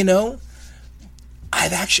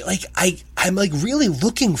 I've actually I'm really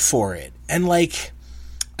looking for it, and I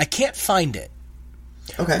can't find it.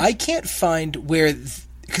 Okay. I can't find where,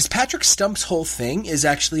 because Patrick Stump's whole thing is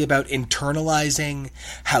actually about internalizing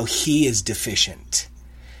how he is deficient.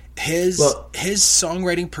 His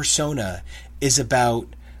songwriting persona is about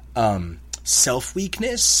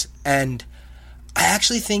self-weakness, and I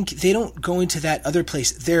actually think they don't go into that other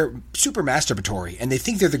place. They're super masturbatory, and they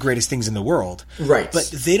think they're the greatest things in the world. Right.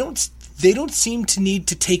 But they don't seem to need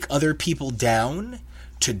to take other people down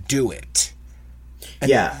to do it.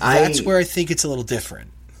 And that's where I think it's a little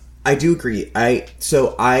different. I do agree.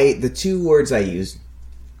 The two words I use,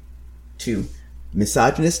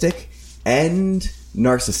 misogynistic and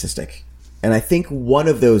narcissistic. And I think one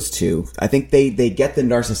of those two, I think they get the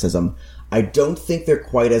narcissism. I don't think they're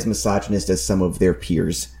quite as misogynist as some of their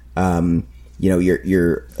peers.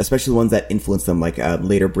 You're especially the ones that influence them, like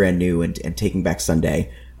later Brand New and Taking Back Sunday.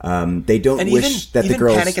 They don't wish that the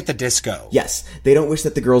girls... Panic at the Disco. Yes, they don't wish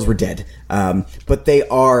that the girls were dead. But they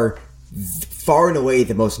are far and away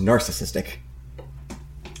the most narcissistic.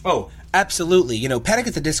 Oh, absolutely. Panic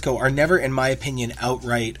at the Disco are never, in my opinion,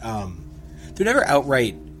 outright... they're never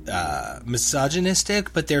outright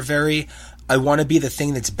misogynistic, but they're very... I want to be the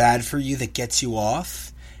thing that's bad for you that gets you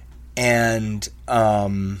off. And at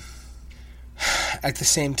the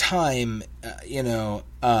same time,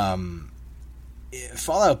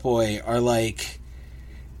 Fall Out Boy are like,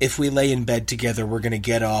 if we lay in bed together, we're going to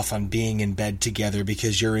get off on being in bed together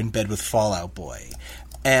because you're in bed with Fall Out Boy.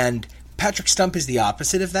 And Patrick Stump is the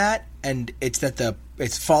opposite of that, and it's that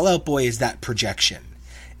Fall Out Boy is that projection.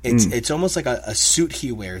 It's almost like a suit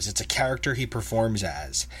he wears. It's a character he performs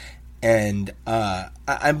as. And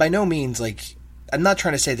I'm by no means I'm not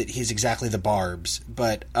trying to say that he's exactly the Barbs,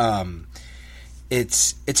 but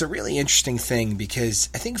it's a really interesting thing because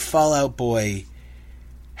I think Fall Out Boy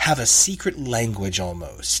have a secret language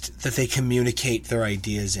almost that they communicate their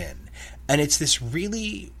ideas in. And it's this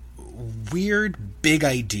really weird big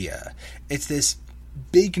idea. It's this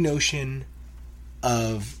big notion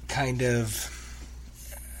of kind of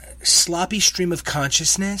sloppy stream of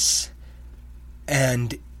consciousness,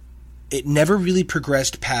 and it never really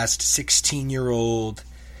progressed past 16-year-old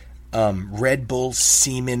Red Bull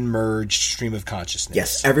semen merged stream of consciousness.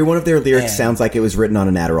 Yes, every one of their lyrics sounds like it was written on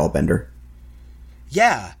an Adderall bender.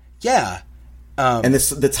 Yeah. And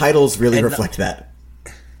the titles really reflect that.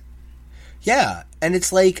 Yeah, and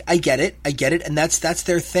it's like, I get it, and that's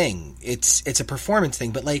their thing. It's a performance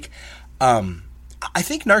thing, but I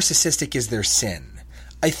think narcissistic is their sin.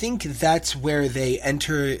 I think that's where they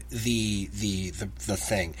enter the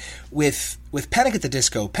thing. With Panic at the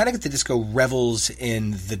Disco, Panic at the Disco revels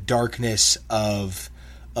in the darkness of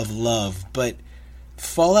love, but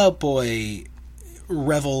Fall Out Boy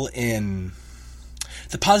revel in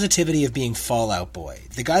the positivity of being Fall Out Boy.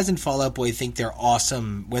 The guys in Fall Out Boy think they're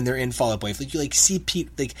awesome when they're in Fall Out Boy. If you see Pete,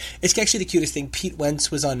 it's actually the cutest thing. Pete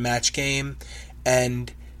Wentz was on Match Game,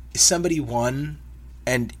 and somebody won,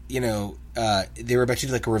 and they were about to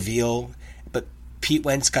do a reveal, but Pete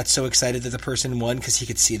Wentz got so excited that the person won because he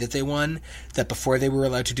could see that they won, that before they were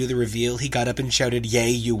allowed to do the reveal, he got up and shouted, "Yay,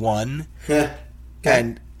 you won!"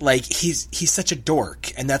 And he's such a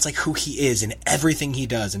dork, and that's who he is in everything he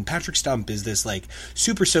does. And Patrick Stump is this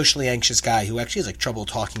super socially anxious guy who actually has trouble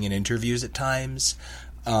talking in interviews at times.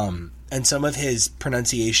 And some of his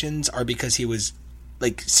pronunciations are because he was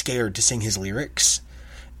scared to sing his lyrics.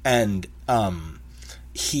 And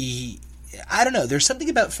I don't know, there's something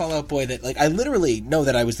about Fall Out Boy that I literally know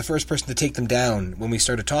that I was the first person to take them down when we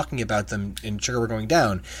started talking about them in Sugar We're Going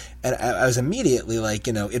Down, and I was immediately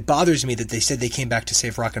it bothers me that they said they came back to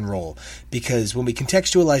save rock and roll, because when we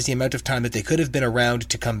contextualize the amount of time that they could have been around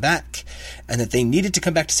to come back, and that they needed to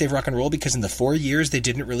come back to save rock and roll because in the 4 years they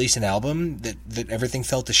didn't release an album, that everything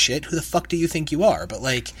fell to shit, who the fuck do you think you are? But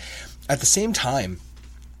at the same time,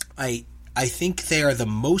 I think they are the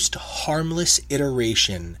most harmless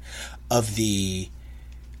iteration of the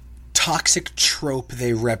toxic trope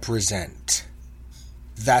they represent.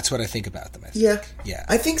 That's what I think about them. Yeah.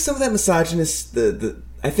 I think some of that misogynist,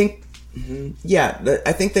 I think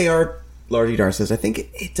they are largely narcissists. I think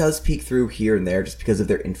it does peek through here and there just because of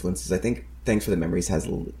their influences. I think Thanks for the Memories has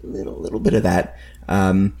a little bit of that.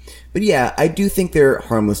 But yeah, I do think they're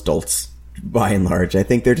harmless dolts by and large. I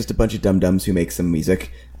think they're just a bunch of dum-dums who make some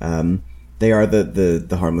music. They are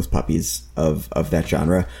the harmless puppies of that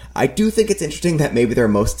genre. I do think it's interesting that maybe their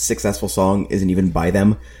most successful song isn't even by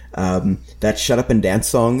them. That Shut Up and Dance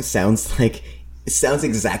song sounds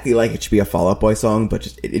exactly like it should be a Fall Out Boy song,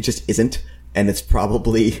 but it just isn't. And it's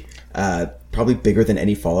probably bigger than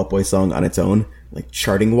any Fall Out Boy song on its own,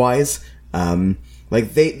 charting wise.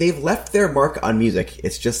 They've left their mark on music.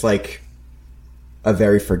 It's just a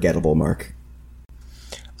very forgettable mark.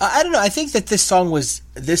 I don't know. I think that this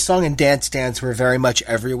song and Dance Dance were very much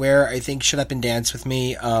everywhere. I think Shut Up and Dance With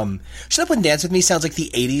Me. Shut Up and Dance With Me sounds like the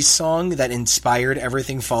 80s song that inspired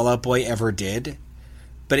everything Fall Out Boy ever did.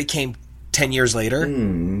 But it came 10 years later,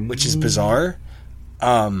 which is bizarre.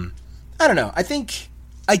 I don't know. I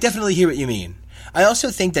definitely hear what you mean. I also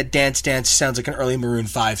think that Dance Dance sounds like an early Maroon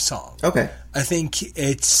 5 song. Okay. I think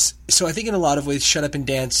in a lot of ways Shut Up and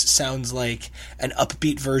Dance sounds like an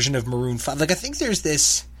upbeat version of Maroon 5. I think there was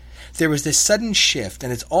this sudden shift,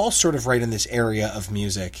 and it's all sort of right in this area of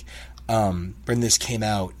music when this came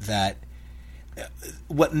out, that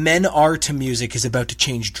what men are to music is about to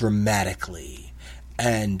change dramatically.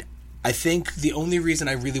 And I think the only reason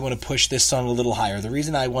I really want to push this song a little higher, the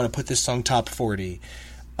reason I want to put this song top 40,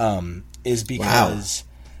 is because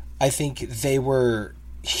I think they were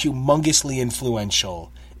humongously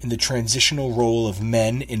influential in the transitional role of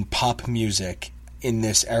men in pop music in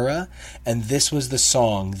this era, and this was the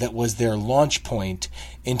song that was their launch point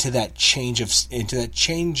into that change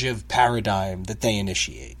of paradigm that they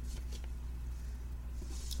initiate.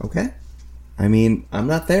 Okay. I mean, I'm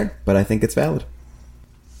not there, but I think it's valid.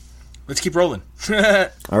 Let's keep rolling.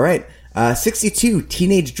 All right. 62,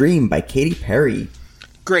 Teenage Dream by Katy Perry.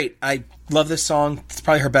 Great. I love this song. It's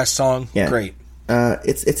probably her best song. Yeah. Great.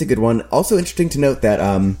 It's a good one. Also interesting to note that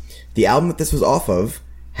the album that this was off of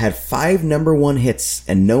had 5 number 1 hits,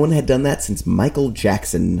 and no one had done that since Michael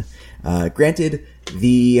Jackson. Granted,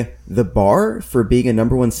 the bar for being a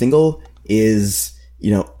number 1 single is,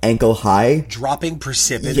 ankle high. Dropping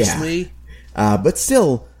precipitously. Yeah. But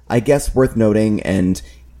still, I guess worth noting, and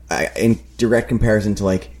in direct comparison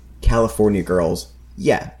to, California Girls,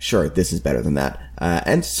 yeah, sure, this is better than that.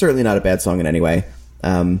 And certainly not a bad song in any way.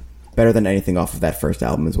 Better than anything off of that first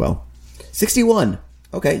album as well. 61.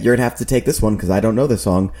 Okay, you're gonna have to take this one because I don't know this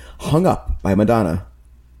song. Hung Up by Madonna.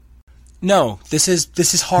 No, this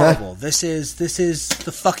is horrible. This is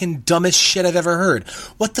the fucking dumbest shit I've ever heard.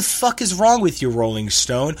 What the fuck is wrong with you, Rolling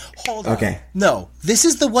Stone? Hold on. Okay. No, this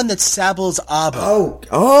is the one that samples ABBA.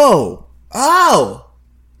 Oh!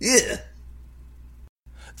 Yeah.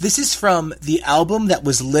 This is from the album that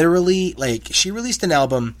was literally, she released an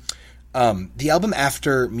album. The album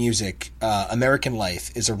after Music, American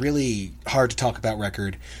Life, is a really hard to talk about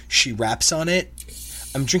record. She raps on it.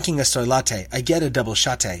 I'm drinking a soy latte. I get a double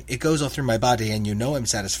shate. It goes all through my body, and I'm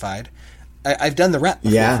satisfied. I've done the rap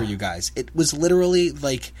before for you guys. It was literally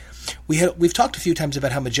we've talked a few times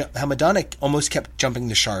about how Madonna almost kept jumping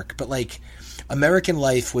the shark, but American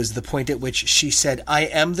Life was the point at which she said, I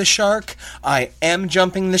am the shark. I am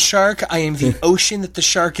jumping the shark. I am the ocean that the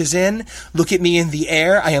shark is in. Look at me in the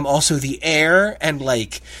air. I am also the air. And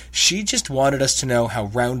she just wanted us to know how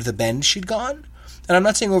round the bend she'd gone. and I'm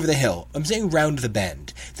not saying over the hill, I'm saying round the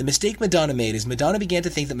bend. The mistake Madonna made is Madonna began to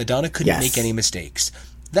think that Madonna couldn't make any mistakes.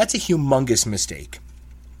 That's a humongous mistake.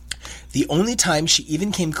 The only time she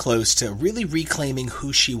even came close to really reclaiming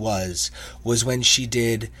who she was when she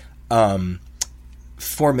did 4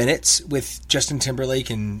 Minutes with Justin Timberlake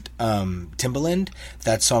and Timbaland.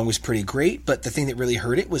 That song was pretty great, but the thing that really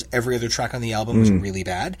hurt it was every other track on the album was really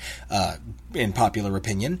bad, in popular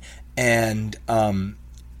opinion. And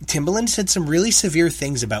Timbaland said some really severe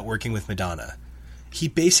things about working with Madonna. He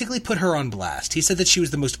basically put her on blast. He said that she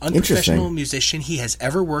was the most unprofessional musician he has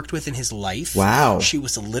ever worked with in his life. Wow. She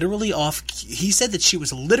was literally off. He said that she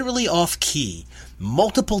was literally off key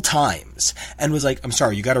multiple times and was like, I'm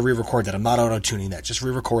sorry, you got to re-record that. I'm not auto-tuning that. Just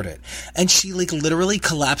re-record it. And she like literally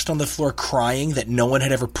collapsed on the floor crying that no one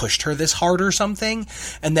had ever pushed her this hard or something.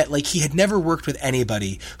 And that like he had never worked with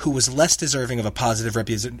anybody who was less deserving of a positive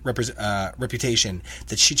reputation,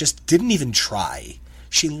 that she just didn't even try.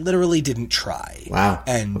 She literally didn't try. Wow.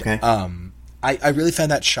 And I really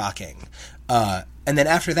found that shocking. And then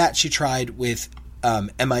after that, she tried with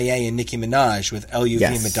MIA and Nicki Minaj with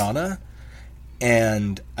LUV Madonna.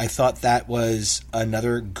 And I thought that was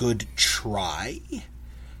another good try.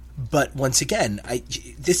 But once again,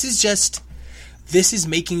 this is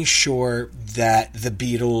making sure that the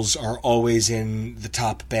Beatles are always in the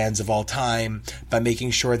top bands of all time by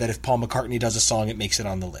making sure that if Paul McCartney does a song, it makes it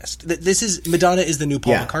on the list. Madonna is the new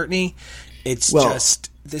Paul McCartney.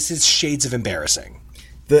 This is shades of embarrassing.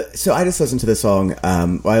 So I just listened to the song.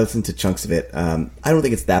 I listened to chunks of it. I don't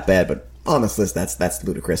think it's that bad, but on this list, that's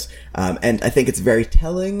ludicrous. And I think it's very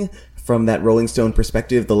telling from that Rolling Stone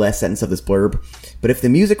perspective, the last sentence of this blurb. But if the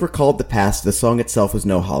music recalled the past, the song itself was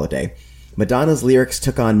no holiday. Madonna's lyrics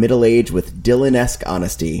took on middle age with Dylan-esque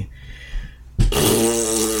honesty.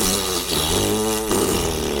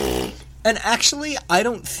 And actually, I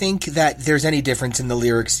don't think that there's any difference in the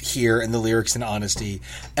lyrics here and the lyrics in Honesty.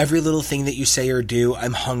 Every little thing that you say or do,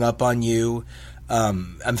 I'm hung up on you.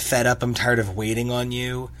 I'm fed up. I'm tired of waiting on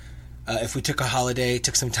you. If we took a holiday,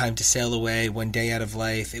 took some time to sail away, one day out of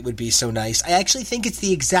life, it would be so nice. I actually think it's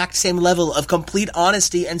the exact same level of complete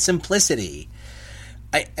honesty and simplicity.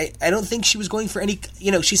 I don't think she was going for any,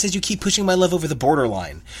 she says you keep pushing my love over the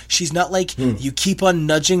borderline. She's not like, you keep on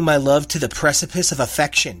nudging my love to the precipice of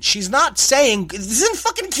affection. She's not saying, this isn't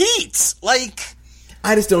fucking Keats. Like,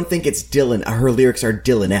 I just don't think it's Dylan. Her lyrics are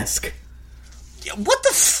Dylan-esque. What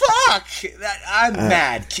the fuck? I'm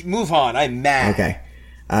mad. Move on. I'm mad. Okay.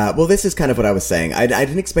 Well, this is kind of what I was saying. I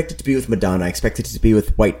didn't expect it to be with Madonna. I expected it to be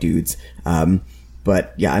with white dudes.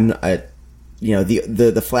 But yeah,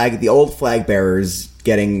 the old flag bearers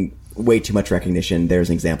getting way too much recognition. There's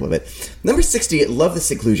an example of it. Number 60, love this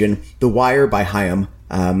inclusion. The Wire by Haim.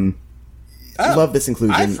 Love this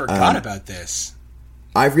inclusion. I forgot about this.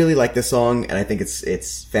 I really like this song, and I think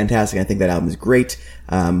it's fantastic. I think that album is great.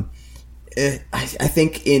 I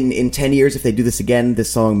think in 10 years, if they do this again,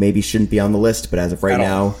 this song maybe shouldn't be on the list, but as of right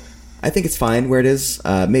now, I think it's fine where it is.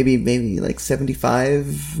 Maybe like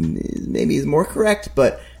 75 maybe is more correct,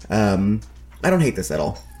 but I don't hate this at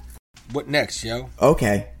all. What next, yo?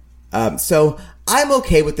 Okay. So I'm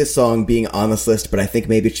okay with this song being on this list, but I think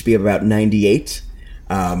maybe it should be about 98.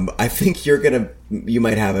 I think you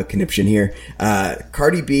might have a conniption here.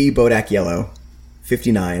 Cardi B, Bodak Yellow,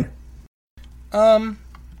 59.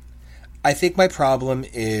 I think my problem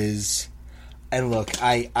is, and look,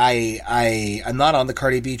 I'm not on the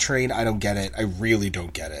Cardi B train. I don't get it. I really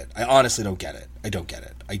don't get it. I honestly don't get it. I don't get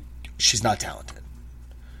it. She's not talented.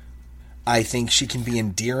 I think she can be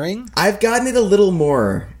endearing. I've gotten it a little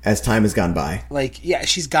more as time has gone by. Like, yeah,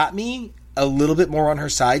 she's got me a little bit more on her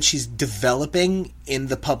side. She's developing in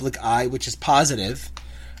the public eye, which is positive.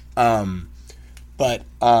 But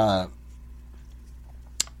I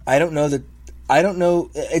don't know.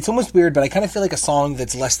 It's almost weird, but I kind of feel like a song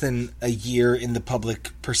that's less than a year in the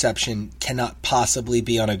public perception cannot possibly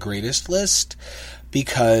be on a greatest list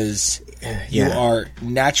because you are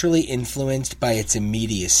naturally influenced by its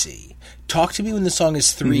immediacy. Talk to me when the song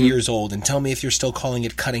is 3 years old and tell me if you're still calling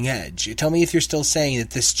it cutting edge. Tell me if you're still saying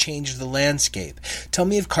that this changed the landscape. Tell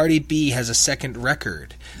me if Cardi B has a second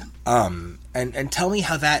record. And tell me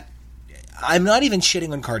how that... I'm not even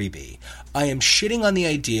shitting on Cardi B. I am shitting on the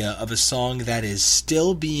idea of a song that is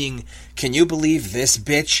still being, can you believe this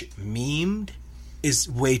bitch memed, is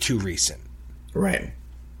way too recent. Right.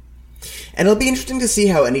 And it'll be interesting to see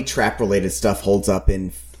how any trap-related stuff holds up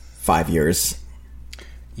in 5 years.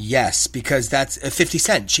 Yes, because that's 50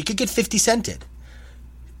 Cent. She could get 50 Cented.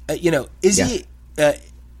 Izzy,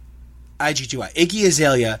 IGGY, Iggy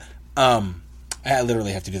Azalea, I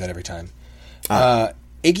literally have to do that every time.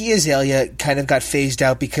 Iggy Azalea kind of got phased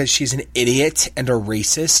out because she's an idiot and a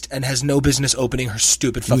racist and has no business opening her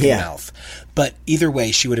stupid fucking mouth. But either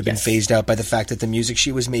way, she would have been phased out by the fact that the music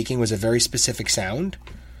she was making was a very specific sound.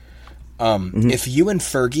 If you and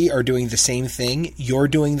Fergie are doing the same thing, you're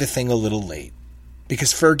doing the thing a little late.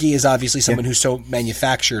 Because Fergie is obviously someone who's so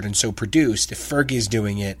manufactured and so produced. If Fergie is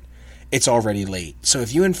doing it, it's already late. So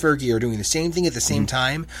if you and Fergie are doing the same thing at the same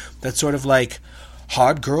time, that's sort of like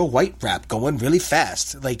hard girl white rap going really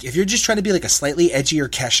fast. Like, if you're just trying to be like a slightly edgier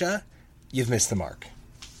Kesha, you've missed the mark.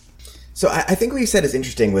 So I think what you said is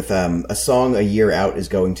interesting with a song a year out is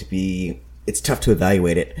going to be, it's tough to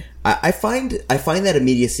evaluate it. I find that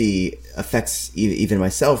immediacy affects even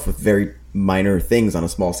myself with very minor things on a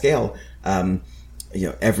small scale.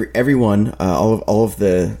 Everyone, all of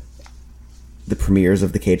the premieres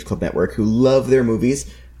of the Cage Club Network who love their movies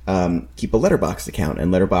keep a Letterboxd account,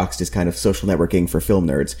 and Letterboxd is kind of social networking for film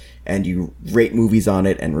nerds, and you rate movies on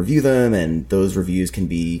it and review them, and those reviews can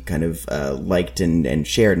be kind of liked and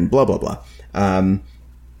shared and blah blah blah. And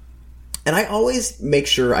I always make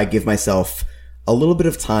sure I give myself a little bit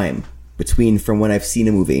of time between from when I've seen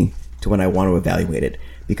a movie to when I want to evaluate it,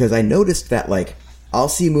 because I noticed that, like, I'll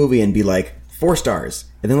see a movie and be like 4 stars,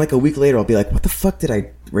 and then like a week later I'll be like, what the fuck did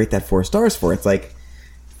I rate that 4 stars for? It's like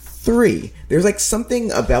 3. There's like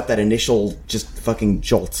something about that initial just fucking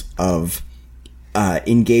jolt of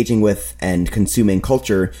engaging with and consuming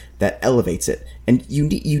culture that elevates it, and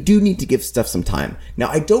you do need to give stuff some time. Now,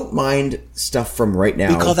 I don't mind stuff from right now.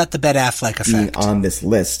 We call that the Ben Affleck effect. Being on this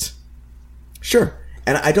list, sure,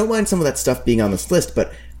 and I don't mind some of that stuff being on this list,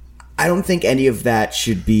 but I don't think any of that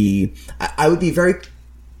should be. I would be very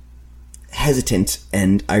hesitant,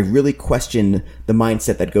 and I really question the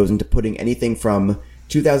mindset that goes into putting anything from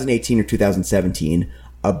 2018 or 2017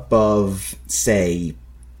 above, say,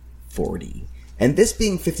 40. And this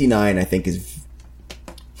being 59, I think, is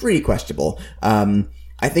pretty questionable. I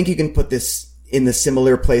think you can put this in the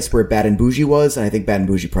similar place where Bad and Bougie was, and I think Bad and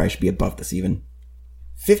Bougie probably should be above this even.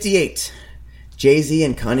 58. Jay-Z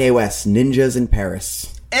and Kanye West, Ninjas in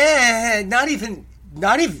Paris. Not even,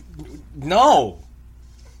 no.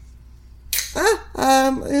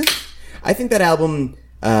 I think that album,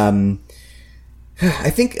 I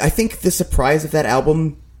think the surprise of that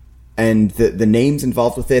album and the names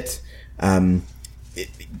involved with it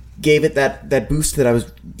gave it that boost that I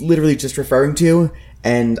was literally just referring to,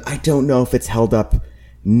 and I don't know if it's held up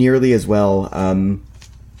nearly as well.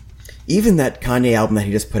 Even that Kanye album that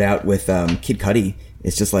he just put out with Kid Cudi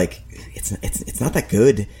is just like, it's not that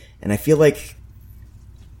good, and I feel like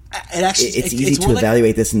it's easy to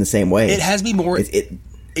evaluate this in the same way. It has me more.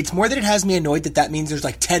 It's more that it has me annoyed that means there's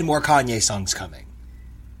like 10 more Kanye songs coming,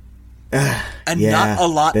 and not a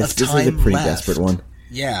lot of time left. This is a pretty desperate one.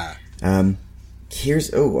 Yeah.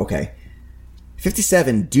 Okay.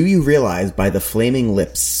 57. Do You Realize by the Flaming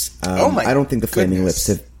Lips? I don't think the Flaming Lips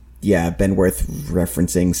have been worth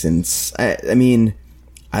referencing since. I mean,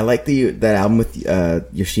 I like that album with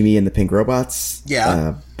Yoshimi and the Pink Robots.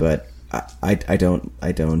 Yeah. But I don't.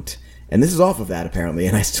 And this is off of that, apparently,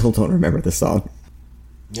 and I still don't remember the song.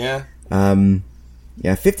 Yeah.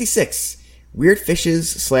 56. Weird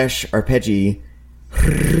Fishes / Arpeggi,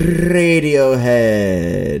 Radiohead.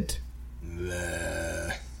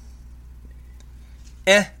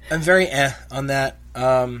 I'm very on that.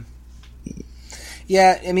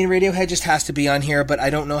 Yeah, I mean, Radiohead just has to be on here, but I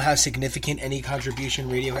don't know how significant any contribution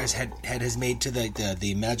Radiohead has made to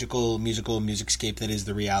the magical musical musicscape that is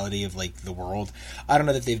the reality of, like, the world. I don't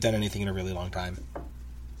know that they've done anything in a really long time.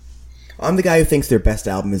 I'm the guy who thinks their best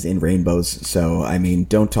album is In Rainbows, so, I mean,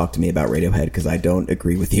 don't talk to me about Radiohead, because I don't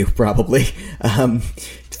agree with you, probably.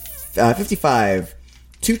 55.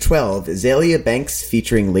 212, Azalea Banks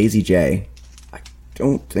featuring Lazy J. I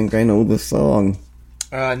don't think I know the song.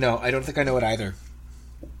 No, I don't think I know it either.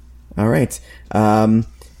 All right.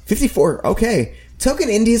 54, okay. Token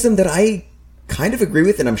Indiism that I kind of agree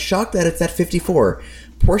with, and I'm shocked that it's at 54.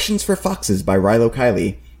 Portions for Foxes by Rilo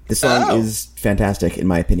Kiley. The song is fantastic, in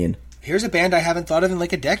my opinion. Here's a band I haven't thought of in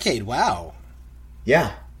like a decade. Wow.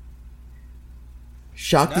 Yeah.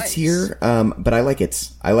 Shocked it's here, but I like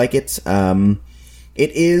it.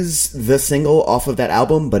 It is the single off of that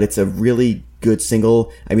album, but it's a really good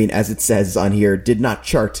single. I mean, as it says on here, did not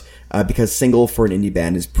chart, because single for an indie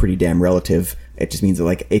band is pretty damn relative. It just means that,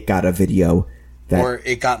 like, it got a video that or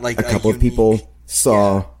it got, like, a couple of people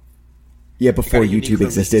saw before YouTube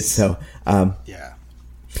existed. Release. So,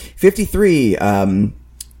 53, Elon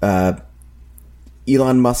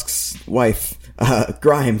Musk's wife,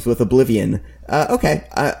 Grimes with Oblivion. Okay,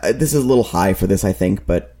 this is a little high for this, I think,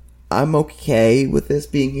 but I'm okay with this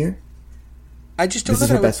being here. I just don't This know is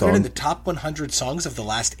that I her would best put it in song. the top 100 songs of the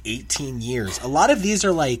last 18 years. A lot of these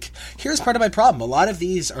are like, here's part of my problem. A lot of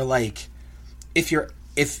these are like, I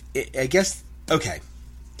guess, okay.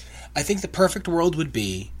 I think the perfect world would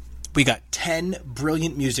be, we got 10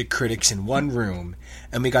 brilliant music critics in one room,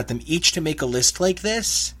 and we got them each to make a list like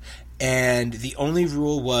this, and the only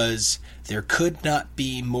rule was there could not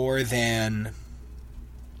be more than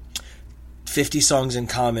 50 songs in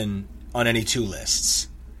common on any two lists.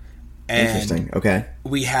 And Interesting. Okay.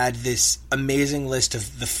 we had this amazing list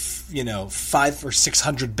of the 500 or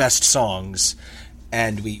 600 best songs,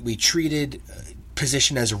 and we treated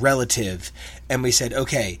position as relative, and we said,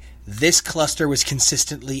 okay, this cluster was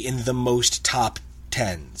consistently in the most top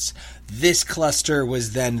 10s. This cluster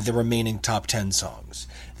was then the remaining top 10 songs.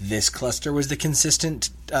 This cluster was the consistent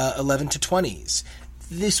 11 to 20s.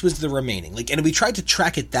 This was the remaining. And we tried to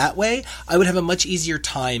track it that way. I would have a much easier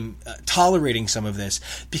time tolerating some of this,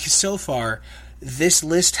 because so far this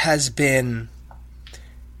list has been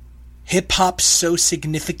hip-hop so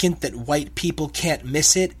significant that white people can't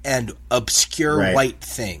miss it, and obscure white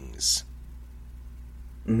things.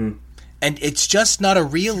 Mm-hmm. And it's just not a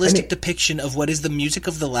realistic depiction of what is the music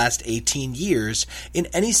of the last 18 years in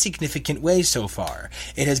any significant way so far.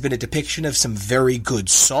 It has been a depiction of some very good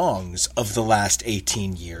songs of the last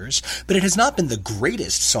 18 years, but it has not been the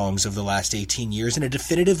greatest songs of the last 18 years in a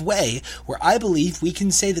definitive way, where I believe we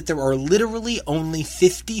can say that there are literally only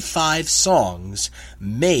 55 songs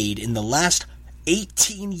made in the last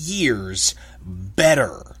 18 years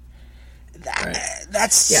better.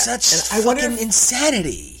 That's such fucking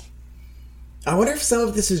insanity. I wonder if some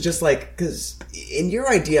of this is just because in your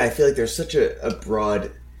idea, I feel like there's such a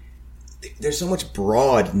broad, there's so much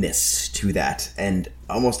broadness to that, and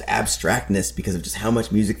almost abstractness because of just how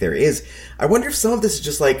much music there is. I wonder if some of this is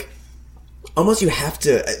just almost you have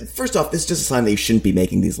to, first off, this is just a sign that you shouldn't be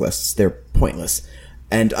making these lists. They're pointless.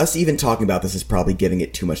 And us even talking about this is probably giving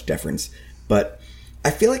it too much deference. But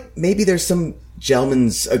I feel like maybe there's some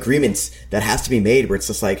gentleman's agreements that has to be made where it's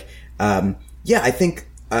just yeah, I think,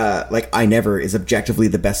 I Never is objectively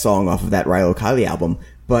the best song off of that Rilo Kiley album,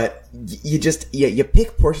 but you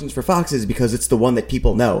pick Portions for Foxes because it's the one that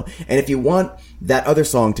people know. And if you want that other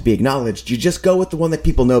song to be acknowledged, you just go with the one that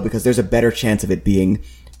people know because there's a better chance of it being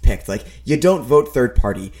picked. You don't vote third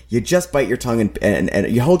party. You just bite your tongue and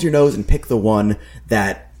you hold your nose and pick the one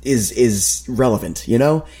that is relevant,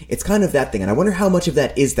 It's kind of that thing. And I wonder how much of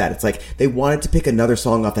that is that. It's they wanted to pick another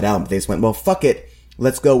song off that album, but they just went, well, fuck it.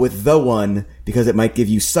 Let's go with the one because it might give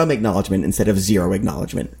you some acknowledgement instead of zero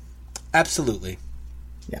acknowledgement. Absolutely.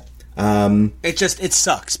 Yeah. It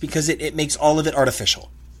sucks because it makes all of it artificial.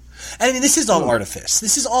 And I mean, this is all artifice.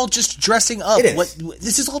 This is all just dressing up. It is.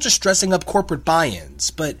 This is all just dressing up corporate buy-ins.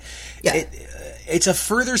 But it's a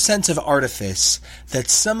further sense of artifice that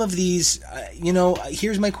some of these,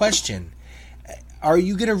 here's my question. Are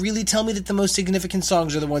you going to really tell me that the most significant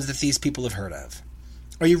songs are the ones that these people have heard of?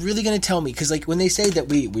 Are you really going to tell me? Because when they say that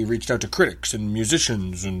we reached out to critics and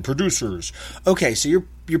musicians and producers, okay, so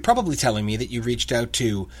you're probably telling me that you reached out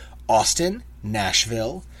to Austin,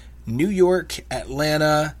 Nashville, New York,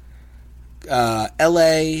 Atlanta,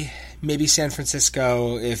 LA, maybe San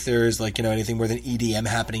Francisco, if there's anything more than EDM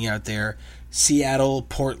happening out there, Seattle,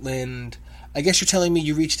 Portland. I guess you're telling me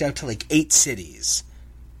you reached out to 8 cities,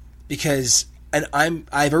 because. And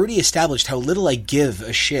I've already established how little I give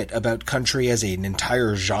a shit about country as an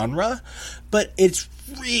entire genre, but it's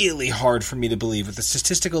really hard for me to believe with the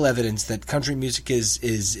statistical evidence that country music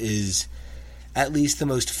is at least the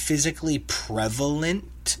most physically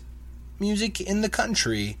prevalent music in the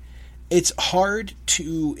country. It's hard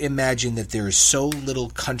to imagine that there is so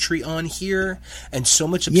little country on here and so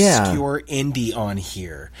much obscure indie on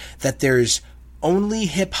here that there's only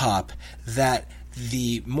hip-hop that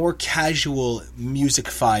the more casual music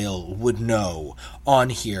file would know on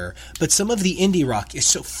here. But some of the indie rock is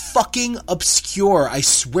so fucking obscure. I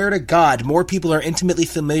swear to God, more people are intimately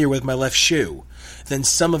familiar with My Left Shoe than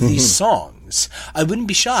some of these songs. I wouldn't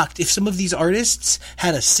be shocked if some of these artists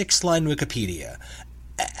had a 6-line Wikipedia.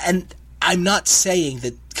 And I'm not saying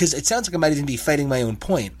that, because it sounds like I might even be fighting my own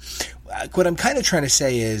point. What I'm kind of trying to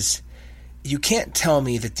say is, you can't tell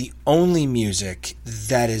me that the only music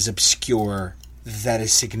that is obscure, that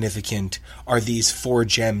is significant, are these 4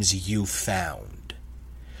 gems you found.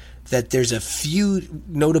 That there's a few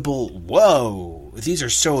notable, whoa, these are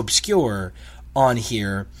so obscure on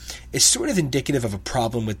here, is sort of indicative of a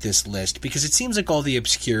problem with this list, because it seems like all the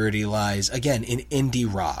obscurity lies, again, in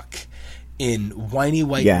indie rock, in whiny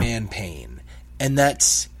white man pain. And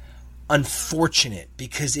that's unfortunate,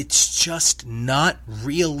 because it's just not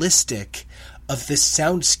realistic of the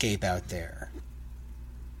soundscape out there.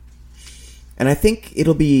 And I think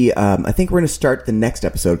it'll be, I think we're going to start the next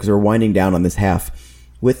episode, because we're winding down on this half,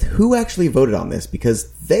 with who actually voted on this,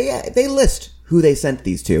 because they list who they sent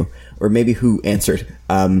these to, or maybe who answered.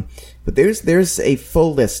 But there's a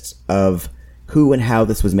full list of who and how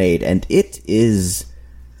this was made, and it is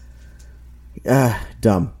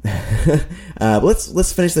dumb.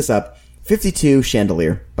 Let's finish this up. 52,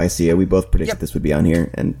 Chandelier by Sia. We both predicted this would be on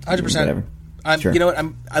here, and 100%. Whatever. Sure. You know what?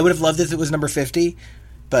 I would have loved it if it was number 50,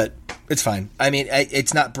 but it's fine. I mean,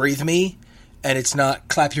 it's not Breathe Me, and it's not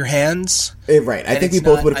Clap Your Hands. Right. I think we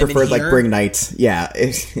both would have preferred, like, Bring Night. Yeah.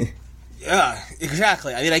 Yeah,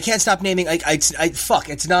 exactly. I mean, I can't stop naming.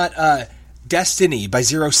 It's not Destiny by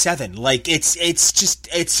 07. Like, it's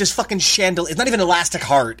just fucking Chandelier. It's not even Elastic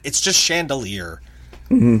Heart. It's just Chandelier.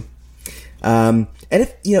 Mm-hmm. And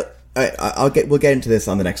if we'll get into this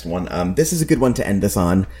on the next one. This is a good one to end this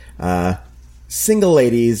on. Single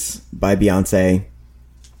Ladies by Beyonce.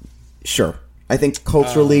 Sure. I think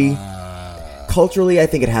culturally, I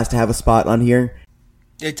think it has to have a spot on here.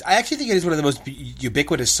 I actually think it is one of the most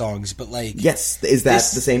ubiquitous songs, but, like... Yes, is that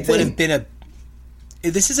the same thing? Would have been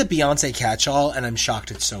this is a Beyonce catch-all, and I'm shocked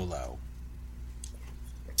it's so low.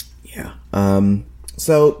 Yeah.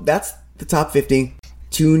 So that's the top 50.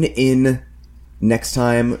 Tune in next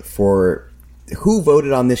time for who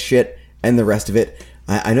voted on this shit and the rest of it.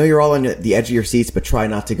 I know you're all on the edge of your seats, but try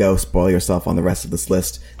not to go spoil yourself on the rest of this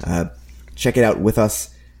list. Check it out with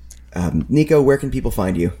us. Nico, where can people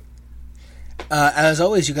find you? As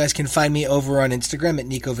always, you guys can find me over on Instagram at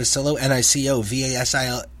Nico Vasillo,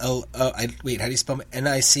 Nicovasillo. Wait, how do you spell it?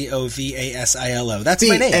 Nicovasillo. That's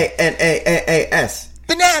my name. Bananas.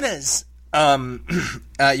 Bananas!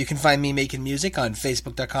 You can find me making music on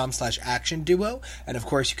Facebook.com/Action Duo. And of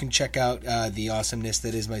course, you can check out the awesomeness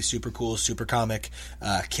that is my super cool, super comic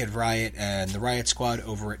Kid Riot and the Riot Squad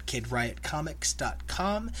over at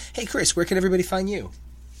KidRiotComics.com. Hey, Chris, where can everybody find you?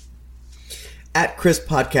 At Chris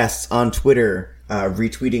Podcasts on Twitter,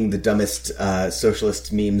 retweeting the dumbest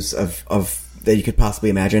socialist memes of that you could possibly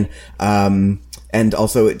imagine, and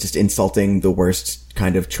also just insulting the worst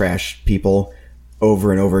kind of trash people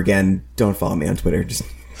over and over again. Don't follow me on Twitter, just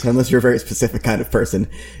unless you're a very specific kind of person.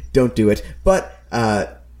 Don't do it. But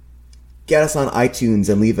get us on iTunes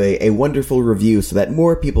and leave a wonderful review so that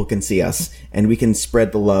more people can see us and we can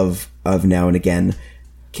spread the love of Now and Again.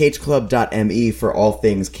 CageClub.me for all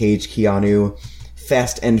things Cage, Keanu,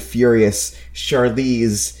 Fast and Furious,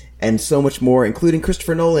 Charlize, and so much more, including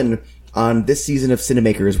Christopher Nolan on this season of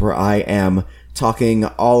Cinemakers, where I am talking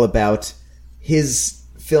all about his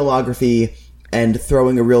filmography and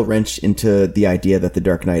throwing a real wrench into the idea that The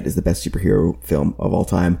Dark Knight is the best superhero film of all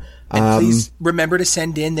time. And please remember to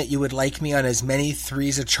send in that you would like me on as many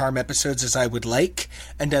Three's a Charm episodes as I would like,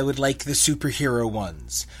 and I would like the superhero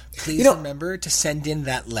ones. Please remember to send in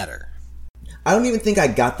that letter. I don't even think I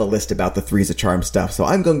got the list about the Three's a Charm stuff, so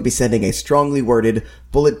I'm going to be sending a strongly worded,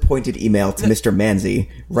 bullet-pointed email to Mr. Manzi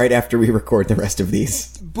right after we record the rest of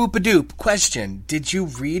these. Boop-a-doop. Question. Did you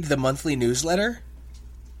read the monthly newsletter?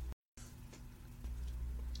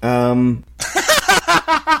 All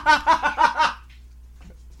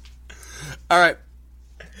right.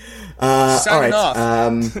 Signing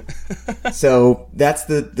off. So that's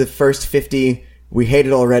the first 50. We hate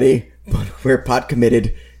it already, but we're pot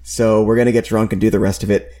committed. So we're going to get drunk and do the rest of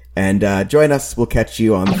it. And join us. We'll catch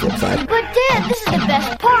you on the flip side. But Dad, this is the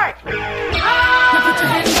best part.